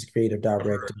 music creative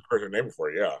director. heard her name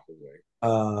before, yeah.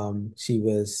 She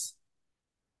was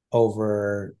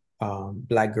over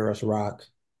Black Girls Rock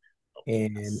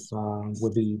and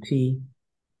with BET.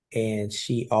 And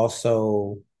she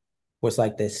also was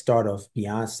like the start of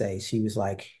Beyonce. She was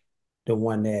like the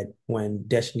one that when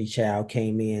Destiny Child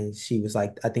came in, she was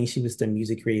like, I think she was the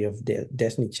music creator of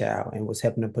Destiny Child and was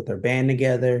helping them put their band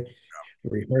together,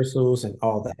 rehearsals, and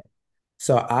all that.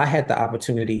 So I had the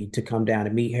opportunity to come down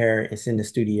and meet her and sit in the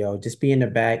studio, just be in the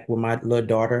back with my little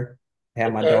daughter. I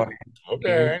had my Okay, daughter,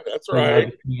 okay, that's just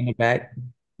right. be in the back,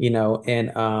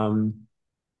 and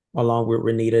along with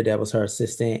Renita, that was her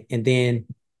assistant. And then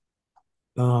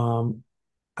um,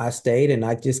 I stayed and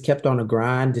I just kept on the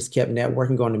grind, just kept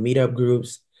networking, going to meetup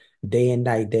groups day and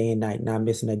night, not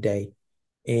missing a day.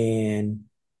 And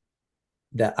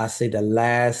I say the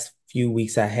last few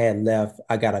weeks I had left,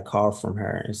 I got a call from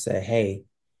her and said, "Hey,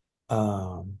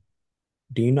 um,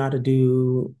 do you know how to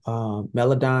do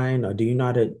Melodyne, or do you know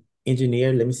how to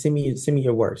engineer? Let me send me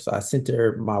your work." So I sent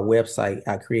her my website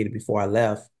I created before I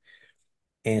left,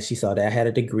 and she saw that I had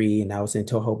a degree and I was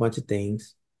into a whole bunch of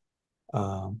things.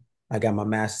 I got my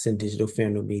master's in digital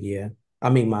film and media. I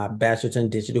mean, my bachelor's in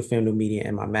digital film and media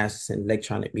and my master's in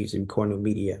electronic music recording and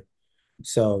media.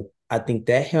 So I think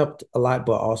that helped a lot,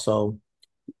 but also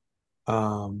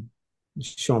um,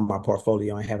 showing my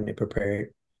portfolio and having it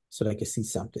prepared so they could see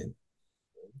something.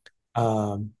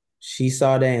 She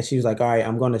saw that and she was like, "All right,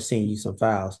 I'm going to send you some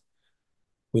files.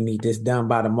 We need this done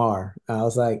by tomorrow." I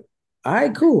was like, "All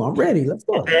right, cool. I'm ready. Let's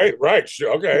go." Okay, right.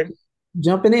 Sure. Okay.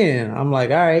 Jumping in. I'm like,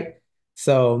 "All right."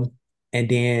 So, and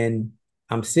then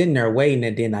I'm sitting there waiting,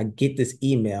 and then I get this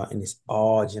email, and it's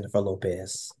all Jennifer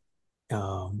Lopez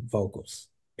vocals,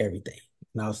 everything.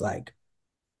 And I was like,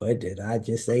 "What did I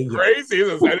just say? Yes." Crazy.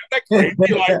 Isn't that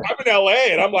crazy? Like I'm in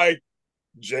LA and I'm like,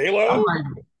 J I'm Lo?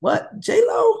 like, "What?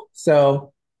 J-Lo?"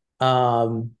 So,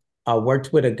 um, I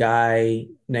worked with a guy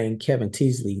named Kevin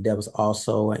Teasley that was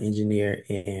also an engineer,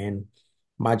 and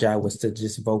my job was to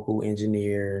just vocal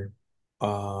engineer.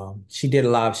 She did a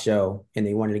live show, and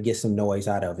they wanted to get some noise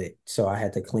out of it, so I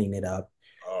had to clean it up,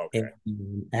 and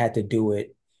Okay. I had to do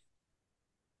it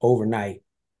overnight.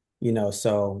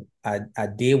 So I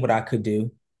did what I could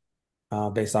do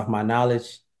based off my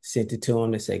knowledge. Sent it to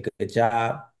him to say, "Good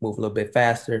job, move a little bit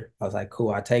faster." I was like, "Cool,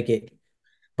 I take it."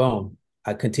 Boom.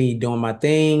 I continued doing my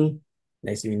thing.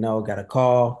 Next thing you know, got a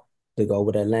call to go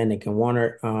with Atlantic and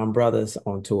Warner Brothers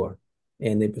on tour.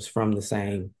 And it was from the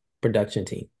same production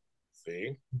team.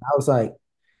 See? I was like,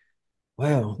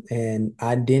 wow. And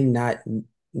I did not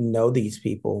know these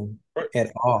people Right.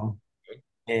 at all.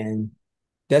 And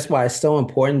that's why it's so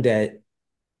important that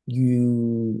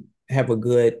you have a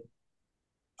good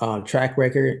track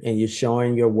record and you're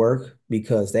showing your work,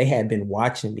 because they had been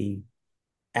watching me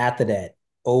after that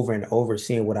over and over,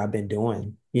 seeing what I've been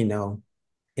doing, and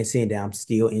seeing that I'm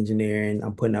still engineering,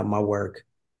 I'm putting up my work,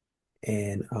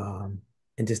 and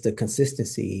just the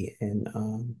consistency,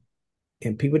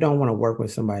 and people don't want to work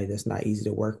with somebody that's not easy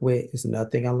to work with. It's another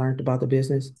thing I learned about the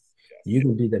business. Yes. You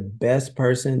can be the best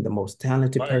person, the most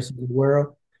talented Right. person in the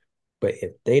world, but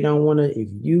if they don't want to, if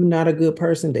you're not a good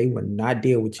person, they will not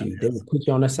deal with you. They will Yes. put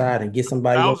you on the side and get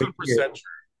somebody over here 1,000%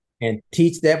 true. and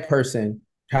teach that person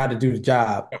how to do the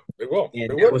job. Yeah, they will.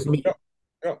 And They that would. was me. Yeah.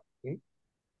 Yeah. Mhm.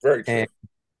 Very true. And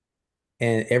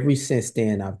and ever since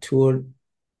then, I've toured.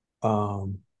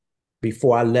 Um,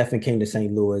 Before I left and came to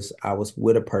St. Louis, I was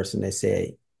with a person that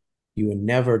said, "You would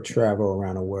never travel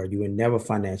around the world. You would never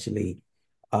financially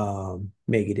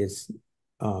make it as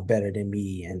better than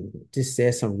me," and just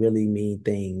said some really mean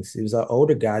things. It was an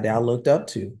older guy that I looked up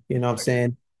to, what I'm Right.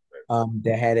 saying, Right.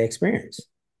 that had experience.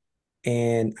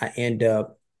 And I end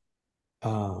up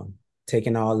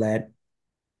taking all that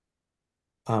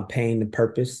pain to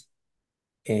purpose,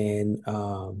 and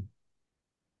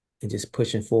just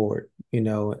pushing forward,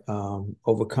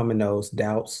 overcoming those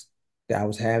doubts that I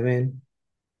was having.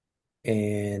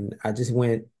 And I just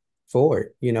went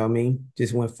forward, you know what I mean?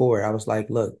 Just went forward. I was like,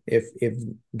 look, if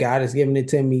God is giving it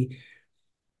to me,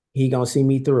 he gonna see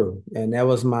me through. And that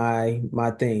was my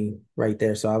thing right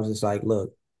there. So I was just like,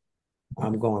 look,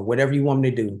 I'm going, whatever you want me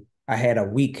to do. I had a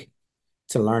week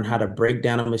to learn how to break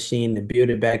down a machine and build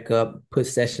it back up, put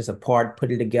sessions apart,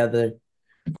 put it together.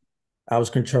 I was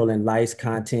controlling lights,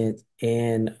 content,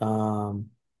 and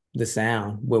the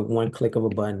sound with one click of a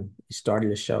button. It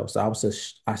started the show. So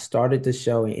I started the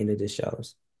show and ended the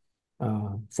shows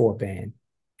for a band.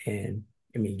 And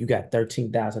I mean, you got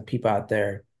 13,000 people out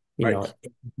there, Right.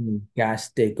 guys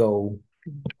that go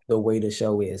the way the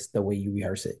show is, the way you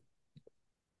rehearse it.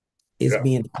 It's Yeah.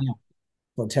 being filmed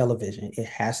for television. It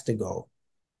has to go,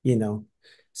 you know.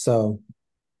 So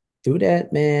through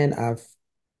that, man, I've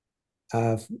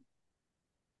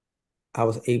I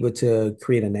was able to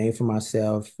create a name for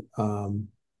myself.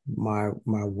 My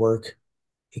work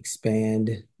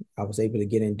expand. I was able to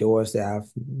get indoors that I've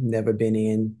never been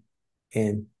in,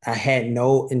 and I had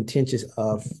no intentions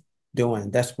of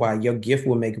doing. That's why your gift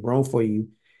will make room for you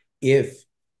if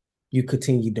you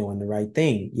continue doing the right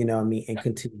thing. You know what I mean, and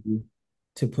continue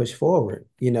to push forward.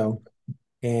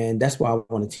 And that's why I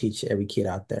want to teach every kid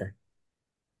out there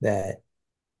that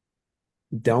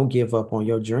don't give up on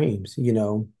your dreams.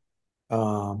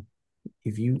 Um,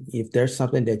 if there's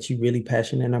something that you're really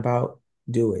passionate about,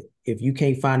 do it. If you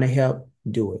can't find the help,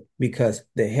 do it. Because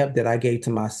the help that I gave to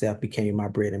myself became my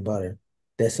bread and butter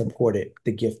that supported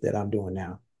the gift that I'm doing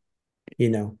now. You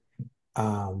know,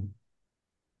 um,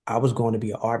 I was going to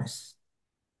be an artist,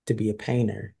 to be a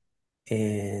painter,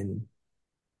 and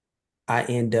I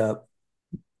end up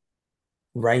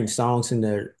writing songs in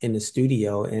the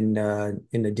studio in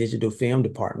the digital film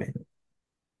department,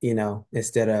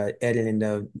 instead of editing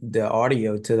the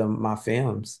audio to my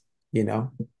films, you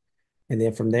know. And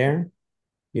then from there,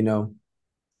 you know,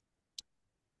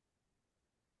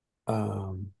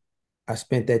 um, I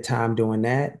spent that time doing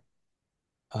that,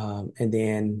 and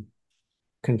then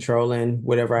controlling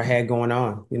whatever I had going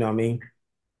on, you know what I mean?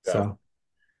 Yeah. So,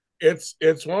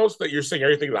 It's one of those that you're saying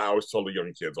everything that I always told the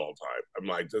young kids all the time. I'm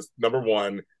like, just number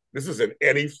one, this is in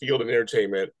any field in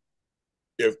entertainment.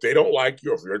 If they don't like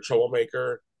you, if you're a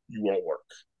troublemaker, you won't work.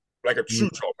 Like a true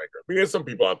troublemaker. I mean, there's some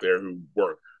people out there who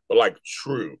work, but like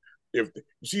true. If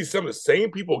you see some of the same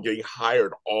people getting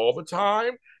hired all the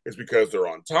time, it's because they're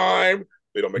on time,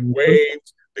 they don't make mhm.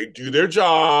 waves, they do their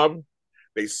job,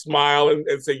 they smile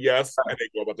and say yes, and they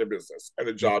go about their business. And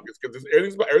the job gets because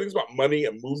everything's about money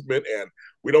and movement, and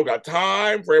we don't got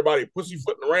time for everybody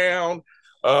pussyfooting around.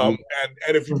 Yeah.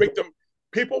 And if you make them,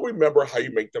 people remember how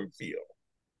you make them feel.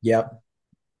 Yep.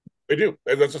 They do.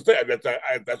 And that's just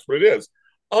it. That's what it is.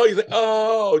 Oh, he's like,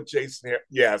 oh, Jason here.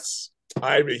 Yes.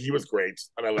 I mean, he was great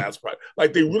on that last part.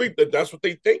 Like they really, that's what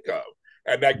they think of.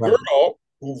 And that Right. girl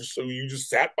who, so you just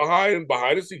sat behind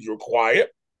the scenes, you were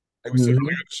quiet. Like we said earlier Hmm.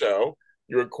 in the show,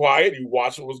 you were quiet, you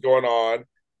watched what was going on,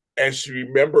 and she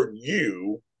remembered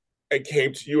you and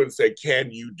came to you and said,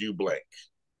 "Can you do blank?"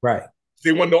 Right.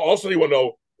 They want to know. Also, they want to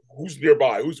know who's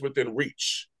nearby, who's within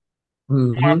reach.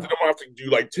 Hmm. They don't have to do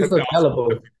like It's 10,000.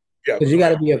 available Yeah, because you got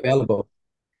to be available.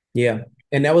 Yeah.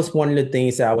 And that was one of the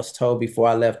things that I was told before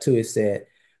I left too, is that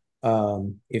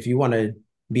if you want to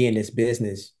be in this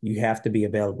business, you have to be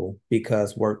available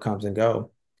because work comes and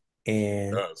go.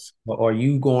 And does. are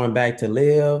you going back to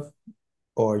live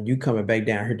or you coming back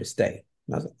down here to stay?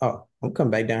 And I was like, oh, I'm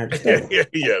coming back down here to stay.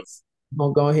 Yes. I'm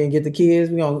gonna go ahead and get the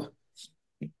kids.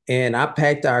 And I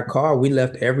packed our car. We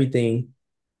left everything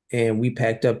and we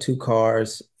packed up two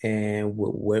cars and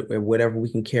whatever we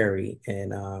can carry.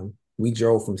 And we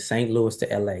drove from St. Louis to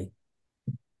LA.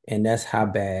 And that's how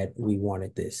bad we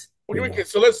wanted this, What do you you know. mean?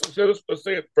 So let's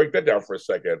say break that down for a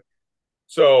second.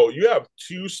 So you have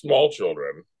two small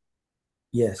children.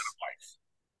 Yes.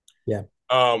 Yeah.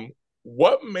 Um,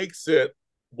 what makes it?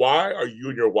 Why are you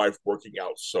and your wife working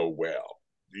out so well?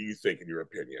 Do you think, in your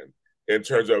opinion, in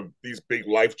terms of these big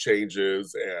life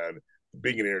changes and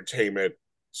being in entertainment?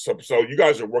 So you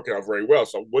guys are working out very well.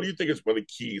 So what do you think is one of the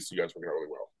keys to you guys working out really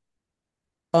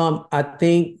well? I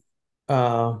think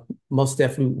uh most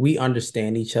definitely we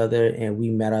understand each other and we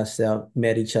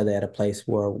met each other at a place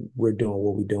where we're doing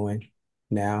what we're doing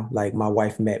now. Like my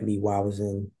wife met me while I was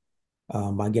in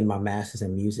I getting my master's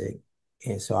in music.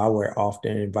 And so I would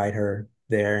often invite her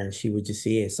there and she would just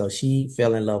see it. So she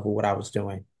fell in love with what I was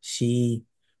doing. She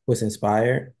was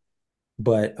inspired,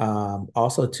 but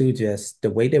also too just the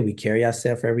way that we carry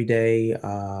ourselves every day,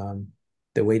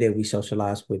 the way that we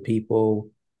socialize with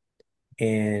people,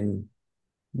 and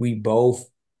we both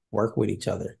work with each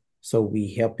other. So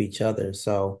we help each other.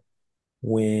 So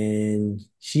when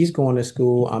she's going to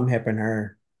school, I'm helping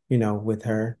her, with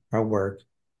her work.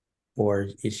 Or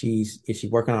if she's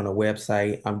working on a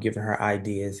website, I'm giving her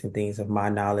ideas and things of my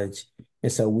knowledge.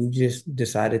 And so we just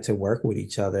decided to work with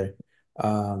each other.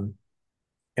 Um,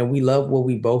 and we love what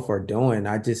we both are doing.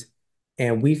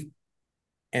 And we've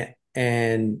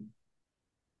and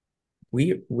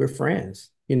we're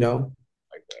friends, Like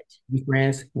that. we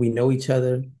friends. We know each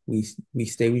other. We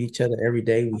stay with each other every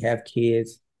day. We have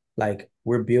kids. Like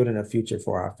we're building a future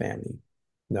for our family.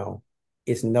 No,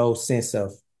 it's no sense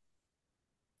of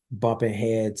bumping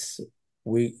heads.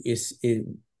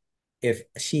 If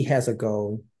she has a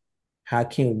goal, how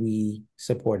can we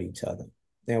support each other?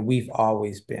 And we've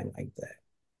always been like that.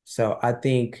 So I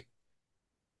think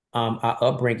our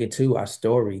upbringing too, our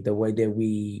story, the way that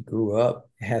we grew up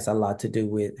has a lot to do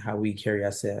with how we carry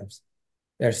ourselves.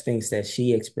 There's things that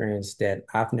she experienced that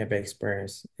I've never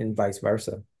experienced, and vice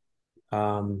versa.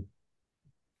 Um,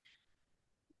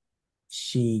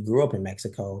 she grew up in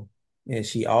Mexico, and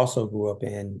she also grew up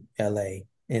in LA,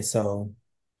 and so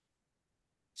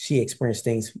she experienced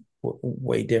things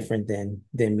way different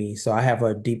than me. So I have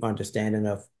a deep understanding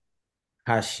of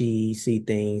how she see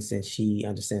things, and she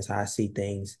understands how I see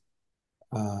things.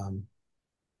 Um,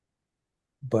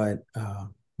 but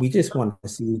we just want to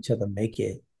see each other make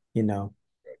it, you know,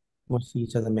 want to see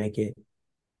each other make it.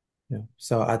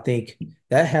 So I think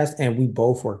that has, and we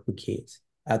both work with kids.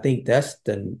 I think that's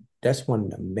one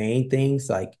of the main things.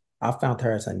 Like I found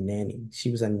her as a nanny.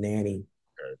 She was a nanny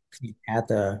Okay.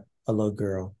 after a little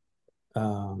girl.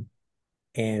 Um,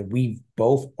 and we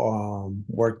both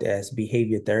worked as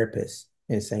behavior therapists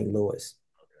in St. Louis.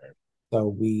 Okay. So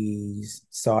we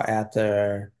saw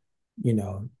after, you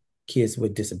know, kids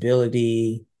with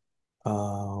disability.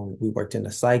 We worked in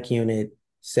the psych unit,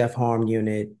 self-harm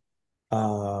unit,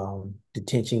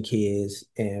 detention kids,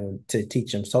 and to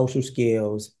teach them social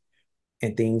skills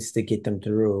and things to get them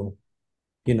through,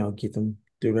 get them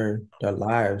through their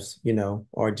lives,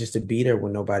 or just to be there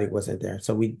when nobody wasn't there.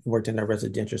 So we worked in a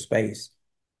residential space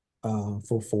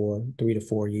for 3 to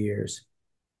 4 years.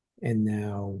 And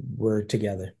now we're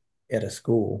together at a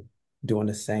school doing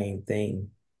the same thing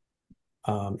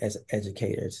as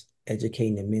educators,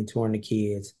 educating and mentoring the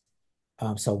kids.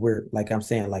 So we're, like I'm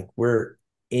saying, like we're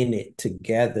in it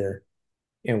together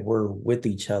and we're with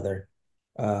each other.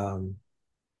 Um,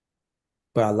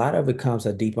 but a lot of it comes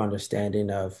a deep understanding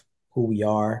of who we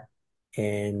are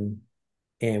and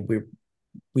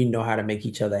we know how to make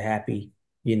each other happy,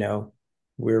 you know.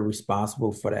 We're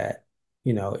responsible for that.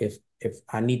 If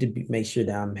I need to make sure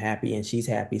that I'm happy and she's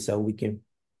happy so we can,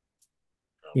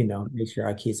 make sure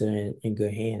our kids are in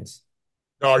good hands.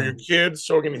 Now, are your So kids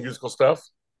showing any musical stuff?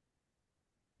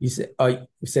 you said, oh, you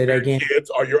say that again? Your kids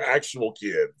are your actual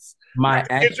kids, not My the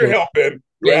kids you're actual, helping.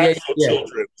 Your yeah, yeah, actual yeah,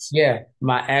 children's. yeah.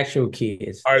 My actual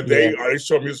kids. Are Yeah. they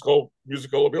showing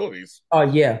musical abilities? Oh,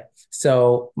 yeah.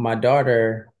 So my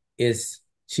daughter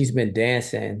she's been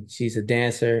dancing. She's a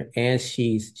dancer and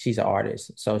she's an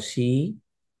artist. So she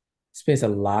spends a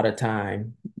lot of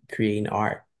time creating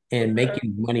art and Okay.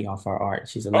 making money off her art.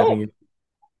 She's 11 Oh, years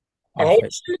how off old of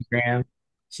is she? Instagram.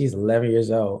 She's 11 years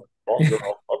old. Go on,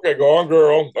 girl. Okay, go on,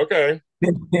 girl. Okay.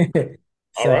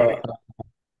 All So righty.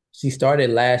 she started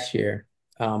last year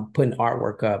putting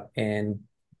artwork up, and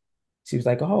she was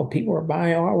like, "Oh, people are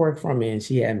buying artwork from me," and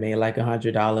she had made like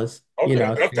 $100. Okay,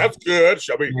 that's good.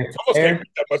 I mean, some of us can't There,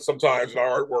 make that much sometimes in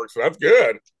our artwork, so that's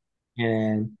good.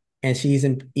 and she's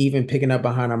even picking up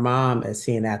behind her mom and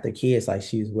seeing after kids. Like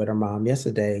she was with her mom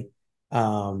yesterday,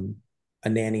 um, a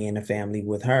nanny in the family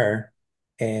with her,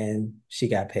 and she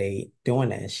got paid doing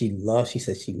that. And she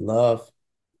said she loved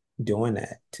doing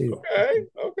that too. Okay,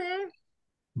 okay.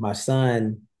 My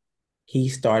son, he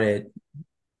started,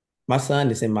 my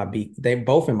son is in my beat. They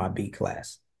both in my beat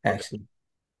class, Okay. actually.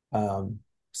 Um,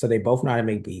 so they both know how to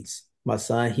make beats. My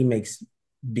son, he makes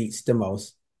beats the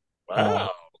most. Uh, Wow.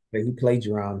 but he played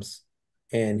drums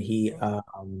and he's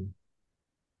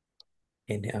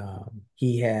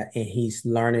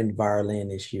learning violin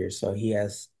this year. So he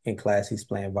has in class he's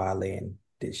playing violin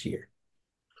this year.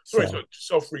 So, wait, so, So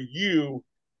so for you,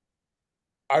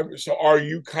 so are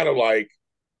you kind of like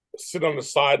sit on the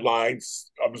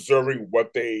sidelines observing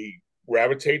what they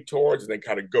gravitate towards and then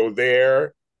kind of go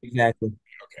there? exactly.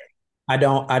 Okay.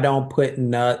 I don't put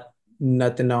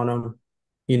nothing on them.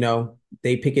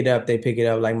 They pick it up.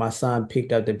 Like my son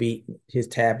picked up the beat, his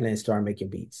tablet and started making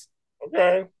beats.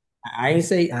 Okay. I ain't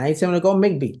telling him to go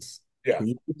make beats. Yeah.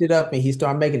 He picked it up and he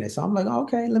started making it. So I'm like, oh,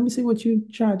 okay, let me see what you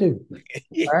try to do.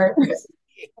 All right.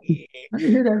 Let me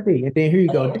hear that beat. And then here you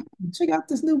go. Oh, "Damn, check out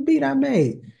this new beat I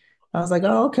made." I was like,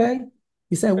 oh, okay.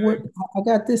 He said, what? okay. I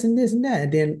got this and this and that.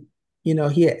 And then,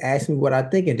 he had asked me what I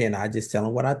think, and then I just tell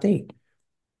him what I think.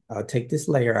 I'll take this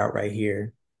layer out right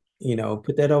here,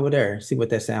 put that over there, see what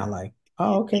that sound like.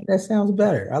 Oh, okay, that sounds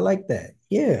better. I like that.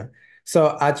 Yeah.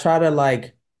 So I try to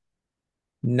like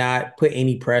not put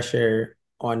any pressure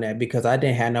on that because I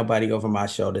didn't have nobody over my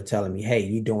shoulder telling me, hey,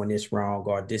 you doing this wrong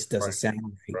or this doesn't Right. sound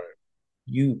right. Right.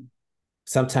 You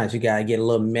sometimes you gotta get a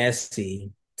little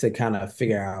messy to kind of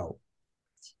figure out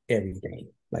everything.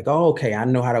 Like, oh, okay, I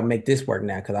know how to make this work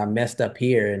now because I messed up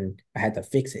here and I had to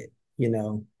fix it,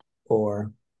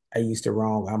 or I used it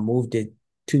wrong. I moved it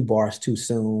 2 bars too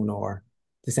soon, or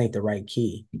this ain't the right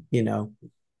key.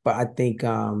 But I think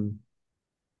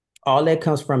all that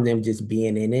comes from them just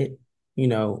being in it, you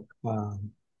know,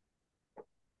 um,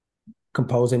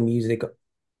 composing music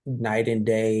night and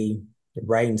day,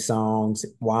 writing songs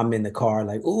while I'm in the car,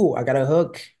 like, ooh, I got a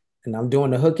hook. And I'm doing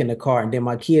the hook in the car. And then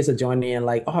my kids are joining in,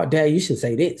 like, oh, dad, you should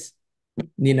say this.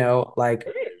 Like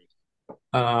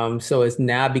Hey. so it's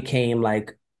now became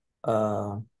like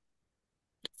uh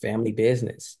family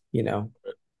business,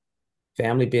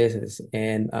 family business.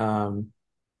 And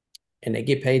they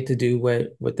get paid to do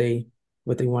what they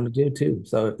want to do too.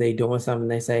 So if they doing something,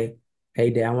 they say,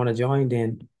 hey, dad, I want to join,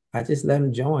 then I just let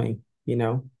them join.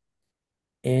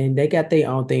 And they got their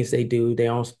own things they do,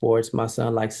 their own sports. My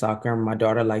son likes soccer, my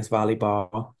daughter likes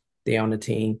volleyball. They on the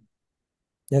team.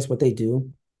 That's what they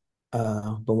do.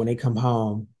 But when they come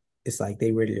home, it's like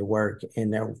they ready to work,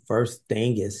 and their first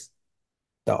thing is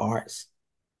the arts.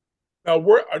 Now,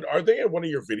 where are they in one of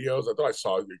your videos? I thought I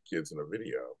saw your kids in a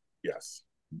video. Yes.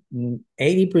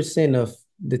 80% of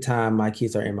the time, my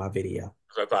kids are in my video.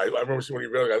 'Cause I remember seeing one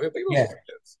of your videos. I think those are Yeah, the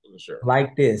kids. I wasn't sure.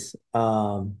 like this.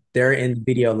 They're in the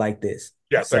video like this.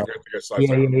 Yes, So I yeah, saw.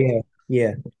 yeah, yeah,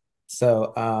 yeah.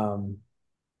 So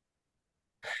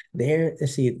there,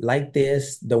 let's see, like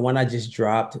this, the one I just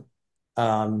dropped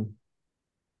um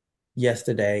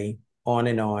yesterday, on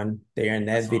and on. They're in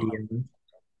I that saw. video.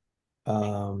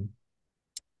 Um,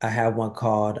 I have one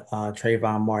called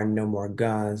Trayvon Martin, No More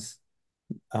Guns.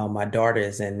 My daughter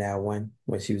is in that one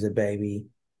when she was a baby.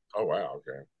 Oh wow.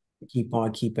 Okay. Keep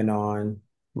on keeping on.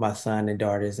 My son and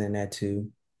daughter's in that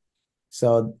too.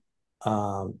 So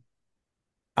um,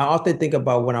 I often think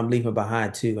about what I'm leaving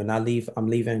behind too, and I'm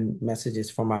leaving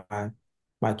messages for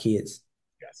my kids.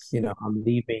 Yes. You know, I'm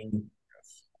leaving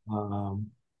Yes.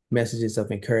 um, messages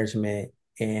of encouragement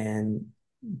and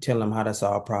tell them how to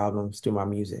solve problems through my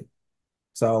music.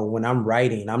 So when I'm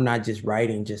writing, I'm not just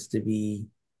writing just to be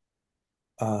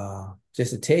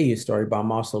just to tell you a story, but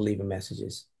I'm also leaving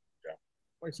messages. Yeah.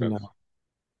 Makes You sense. know,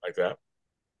 Like that.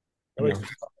 That you makes know.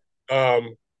 sense.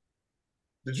 Um,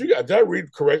 did I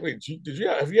read correctly?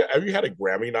 Have you had a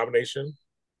Grammy nomination?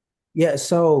 Yeah,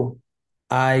 so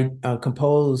I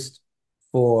composed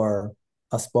for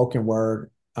a spoken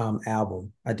word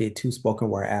album. I did two spoken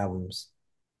word albums,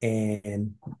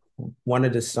 and one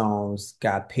of the songs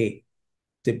got picked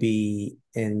to be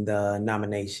in the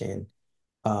nomination.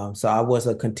 So I was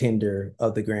a contender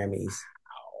of the Grammys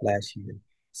last year.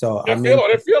 So I'm in,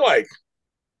 I feel like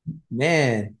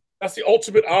man, that's the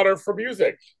ultimate honor for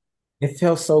music. it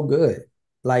felt so good.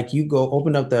 Like you go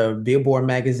open up the Billboard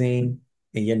magazine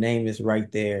and your name is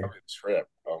right there. Fucking trip.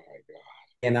 Oh my god.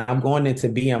 And I'm going into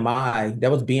BMI.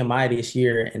 That was BMI this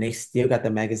year, and they still got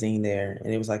the magazine there.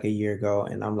 And it was like a year ago.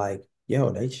 And I'm like, yo,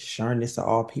 they just sharing this to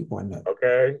all people I know.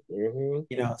 Okay. Mm-hmm.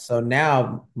 You know, so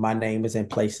now my name is in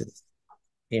places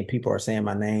and people are saying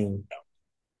my name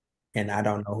and I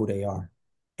don't know who they are.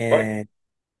 Right.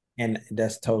 And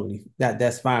that's totally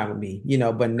that's fine with me, you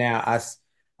know, but now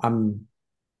I'm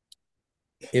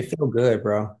it felt good,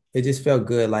 bro. It just felt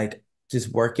good, like just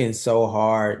working so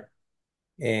hard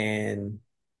and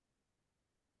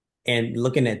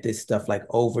looking at this stuff like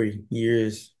over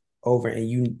years over, and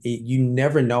you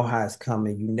never know how it's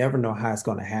coming. You never know how it's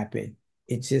going to happen.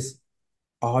 It just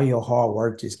all your hard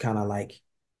work just kind of like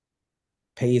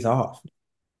pays off,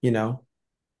 you know?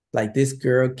 Like this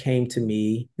lady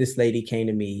came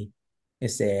to me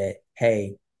and said,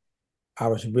 "Hey, I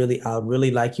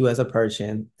really like you as a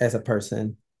person.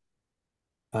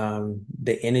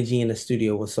 The energy in the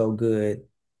studio was so good.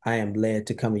 I am led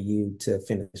to come to you to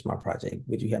finish my project.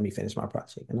 Would you help me finish my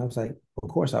project?" And I was like, "Of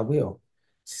course I will."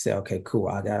 She said, "Okay, cool.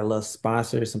 I got a little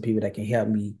sponsor, some people that can help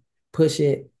me push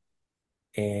it."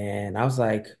 And I was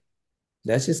like,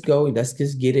 "Let's just go. Let's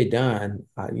just get it done."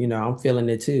 You know, I'm feeling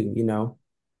it too, you know.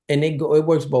 And it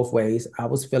works both ways. I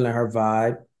was feeling her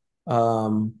vibe.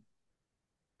 Um,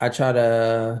 I try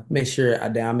to make sure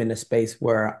that I'm in a space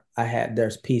where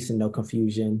there's peace and no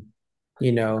confusion,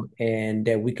 you know, and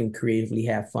that we can creatively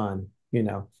have fun, you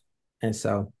know. And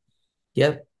so,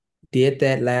 yep, did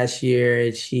that last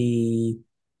year. She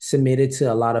submitted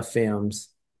to a lot of films,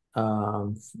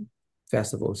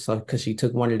 festivals. So, because she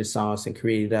took one of the songs and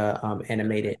created a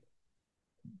animated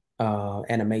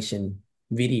animation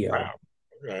video Wow.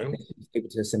 Okay. that she was able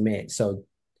to submit. So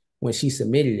when she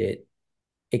submitted it,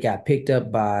 it got picked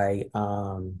up by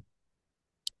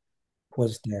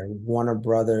what's there, Warner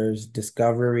Brothers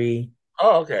Discovery,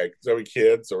 Oh, okay. So we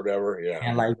kids or whatever. Yeah.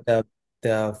 and like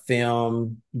the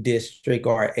film district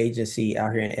or agency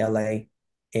out here in LA.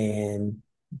 And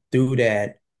through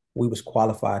that, we was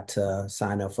qualified to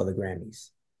sign up for the Grammys.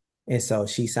 And so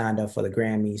she signed up for the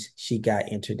Grammys. She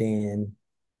got entered in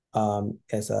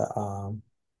as a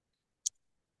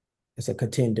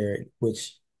contender,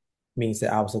 which means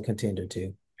that I was a contender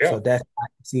too. Yeah. So that's I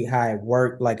can see how it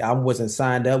worked. Like I wasn't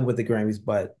signed up with the Grammys,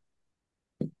 but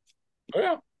Oh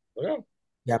yeah. Oh, yeah.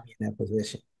 got me in that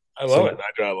position. I love So it.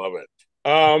 I love it.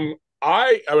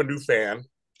 I am a new fan.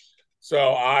 So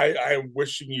I am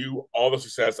wishing you all the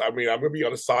success. I mean, I'm going to be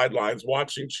on the sidelines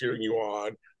watching, cheering you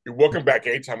on. You're welcome back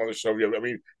anytime on the show. I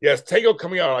mean, yes, Tango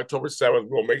coming out on October 7th.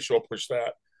 We'll make sure I'll push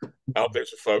that out there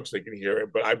so folks they can hear it.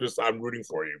 But I'm rooting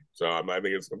for you. So I think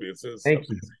it's going to be it's thank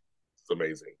amazing. you. It's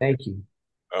amazing. Thank you.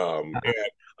 And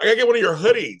I gotta get one of your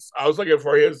hoodies. I was looking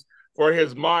for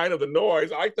his mind of the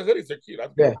noise. I like the hoodies; they're cute. I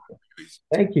have to get Yeah, one of these.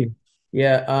 thank you.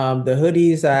 Yeah, the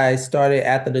hoodies I started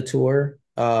after the tour,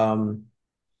 when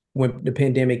the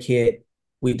pandemic hit.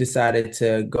 we decided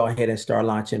to go ahead and start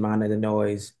launching Mind of the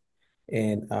Noise.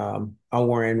 And I'm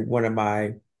wearing one of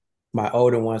my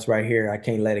older ones right here. I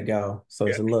can't let it go. So Yeah,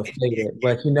 it's a little faded,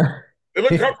 but you know, they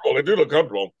look comfortable. They do look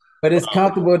comfortable. but it's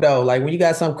comfortable though. Like when you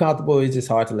got something comfortable, it's just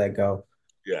hard to let go.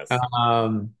 Yes.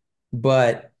 Um,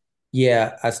 but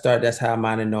yeah, that's how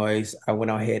Mind the Noise. I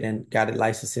went on ahead and got it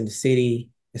licensed in the city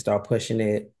and start pushing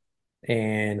it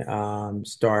and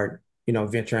start,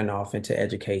 venturing off into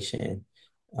education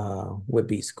with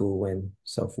Beat School and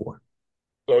so forth.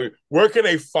 So where can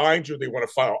they find you? They want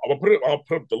to find. I'll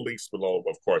put up the links below,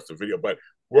 of course, the video. But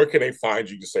where can they find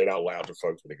you? You say it out loud to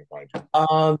folks where they can find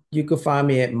you. You can find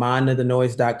me at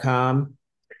mindofthenoise.com.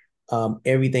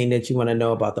 Everything that you want to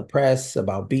know about the press,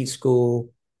 about Beat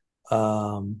School,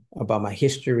 about my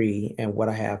history and what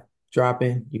I have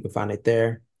dropping, you can find it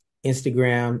there.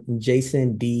 Instagram,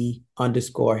 Jason D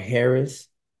underscore Harris.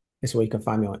 That's where you can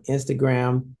find me on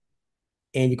Instagram.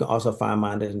 And you can also find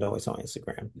Mind of the Noise on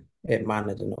Instagram at Mind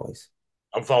of the Noise.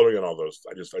 I'm following on all those.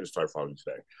 I just started following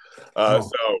today. Oh,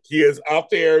 So he is out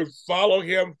there. Follow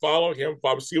him,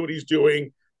 see what he's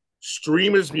doing.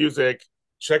 Stream his music.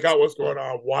 Check out what's going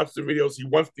on. Watch the videos.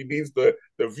 He needs the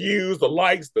views, the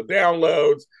likes, the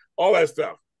downloads, all that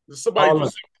stuff. There's somebody all do of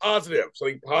something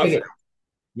it. positive.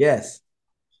 Yes.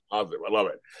 Positive. I love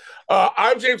it.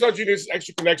 I'm James R. Jr. This is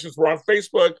Extra Connections. We're on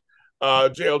Facebook.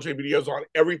 JLJ videos on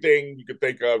everything you can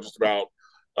think of, just about.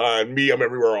 And me, I'm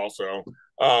everywhere also.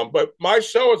 But my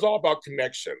show is all about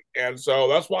connection, and so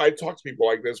that's why I talk to people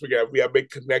like this. We have big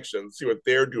connections, see what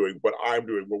they're doing, what I'm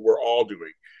doing, what we're all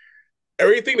doing.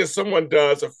 Everything that someone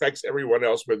does affects everyone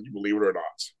else, whether you believe it or not.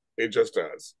 It just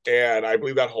does, and I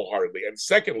believe that wholeheartedly. And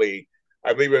secondly,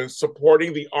 I believe in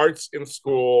supporting the arts in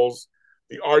schools,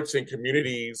 the arts in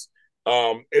communities.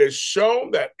 It is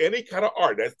shown that any kind of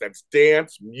art, that's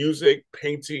dance, music,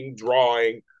 painting,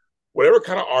 drawing, whatever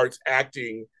kind of arts,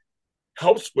 acting,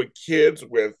 helps with kids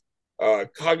with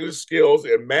cognitive skills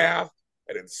in math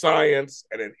and in science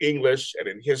and in English and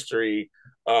in history.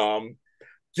 Um,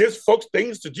 Gives folks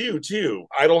things to do too.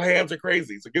 Idle hands are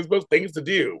crazy, so it gives folks things to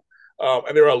do.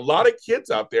 And there are a lot of kids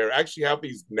out there actually have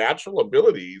these natural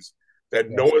abilities that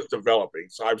no Yes. one's developing.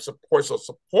 So I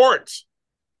support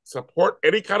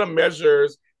any kind of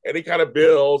measures, any kind of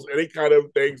bills, any kind of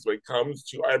things when it comes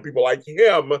to people like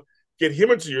him. Get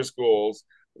him into your schools,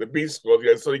 the B schools,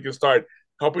 yeah, so he can start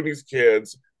helping these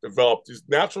kids develop these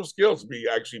natural skills to be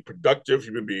actually productive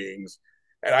human beings.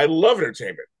 And I love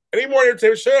entertainment. Any more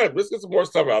entertainment? Sure, let's get some more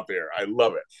stuff out there. I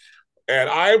love it. And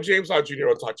I am James Lott Jr.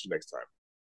 I'll talk to you next time.